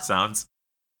other. Fart sounds.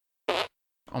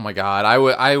 Oh my god, I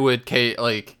would Kentucky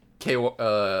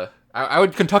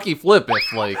flip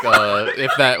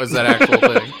if that was an actual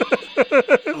thing.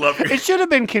 It should have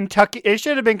been Kentucky. It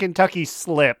should have been Kentucky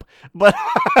slip, but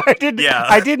I did not.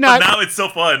 But now it's so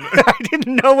fun. I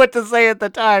didn't know what to say at the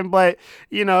time, but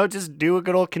just do a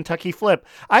good old Kentucky flip.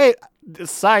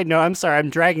 Side note, I'm sorry, I'm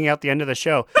dragging out the end of the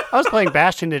show. I was playing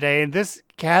Bastion today, and this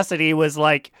Cassidy was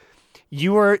like,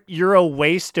 "You're a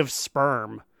waste of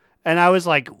sperm," and I was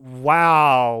like,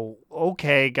 "Wow,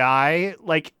 okay, guy."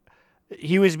 Like,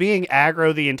 he was being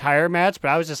aggro the entire match, but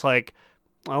I was just like,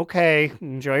 okay,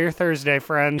 enjoy your Thursday,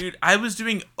 friend. Dude, I was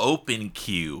doing open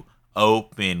queue,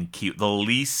 the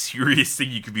least serious thing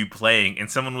you could be playing,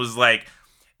 and someone was like,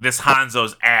 "This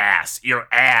Hanzo's ass, your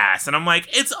ass," and I'm like,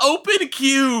 "It's open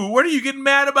queue. What are you getting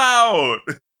mad about?"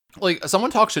 Like,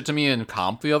 someone talked shit to me in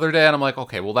comp the other day, and I'm like,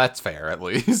 okay, well, that's fair at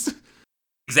least.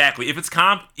 Exactly. If it's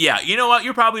comp, yeah, you know what?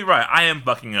 You're probably right. I am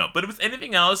bucking up. But if it's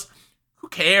anything else, who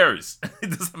cares?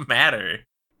 It doesn't matter.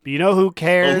 But you know who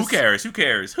cares? Oh, who cares? Who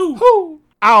cares? Who?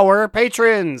 Our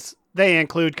patrons. They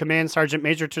include Command Sergeant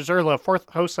Major Tazurla, 4th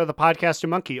host of the podcast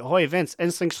Monkey, Ahoy Vince,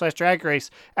 Instinct/Drag Race,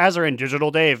 Azarin,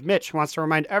 Digital Dave, Mitch wants to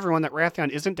remind everyone that Rathion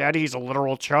isn't daddy, he's a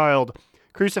literal child.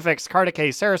 Crucifix,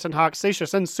 Cardicay, Saracen Hawk,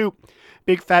 Satius, and Soup.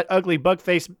 Big Fat Ugly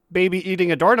Bugface Baby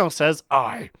Eating Adorno says,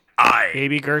 I.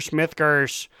 Baby Gersh Myth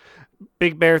Gersh.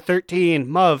 Big Bear 13,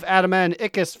 Muv, Adaman,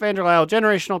 Ickis, Vanderlyle,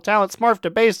 Generational Talent, Smurf,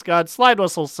 Debased God, Slide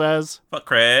Whistle says, Fuck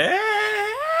Craig.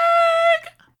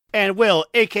 And Will,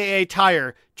 a.k.a.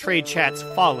 Tire, Trade Chat's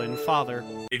fallen father.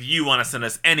 If you want to send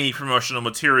us any promotional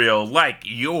material like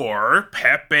your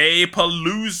Pepe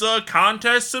Palooza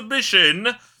contest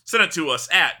submission, send it to us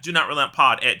at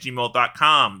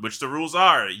donotrelenttpod@gmail.com, which the rules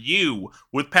are you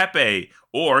with Pepe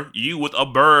or you with a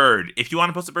bird. If you want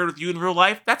to post a bird with you in real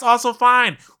life, that's also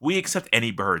fine. We accept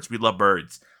any birds. We love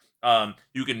birds.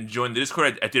 You can join the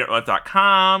Discord at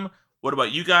donotrelentt.com. What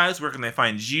about you guys? Where can they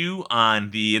find you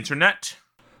on the internet?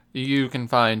 You can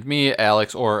find me,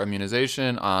 Alex, or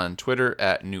Immunization on Twitter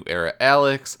at New Era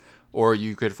Alex, or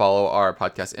you could follow our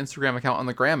podcast Instagram account on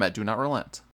the gram at Do Not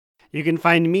Relent. You can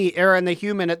find me, Aaron the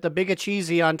Human, at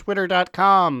TheBigacheesy on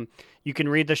Twitter.com. You can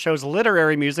read the show's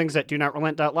literary musings at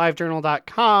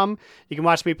DoNotRelent.LiveJournal.com. You can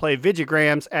watch me play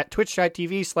Vigigrams at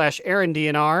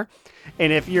Twitch.tv/AaronDNR.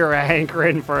 And if you're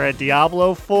hankering for a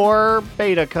Diablo 4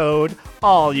 beta code,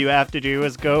 all you have to do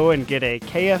is go and get a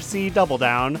KFC Double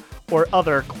Down or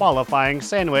other qualifying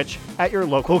sandwich at your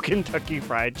local Kentucky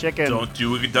Fried Chicken. Don't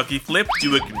do a Kentucky flip,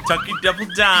 do a Kentucky Double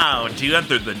Down to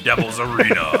enter the Devil's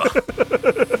Arena.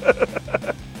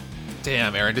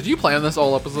 Damn, Aaron, did you plan this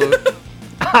whole episode?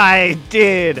 I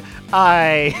did.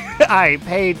 I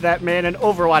paid that man in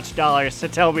Overwatch dollars to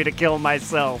tell me to kill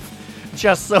myself,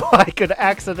 just so I could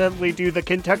accidentally do the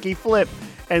Kentucky flip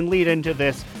and lead into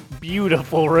this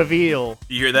beautiful reveal.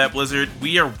 You hear that, Blizzard?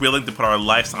 We are willing to put our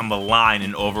lives on the line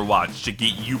in Overwatch to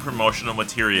get you promotional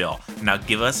material. Now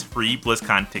give us free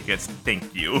BlizzCon tickets,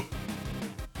 thank you.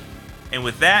 And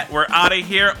with that, we're out of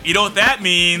here. You know what that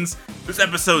means? This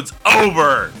episode's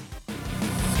over.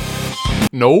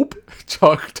 Nope.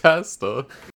 Chuck Testa.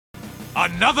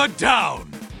 Another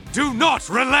down. Do not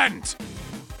relent.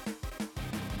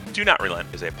 Do Not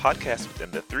Relent is a podcast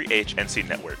within the 3HNC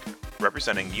network,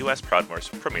 representing U.S. Proudmoore's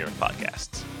premier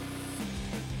podcasts.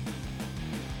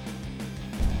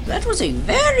 That was a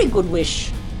very good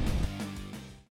wish.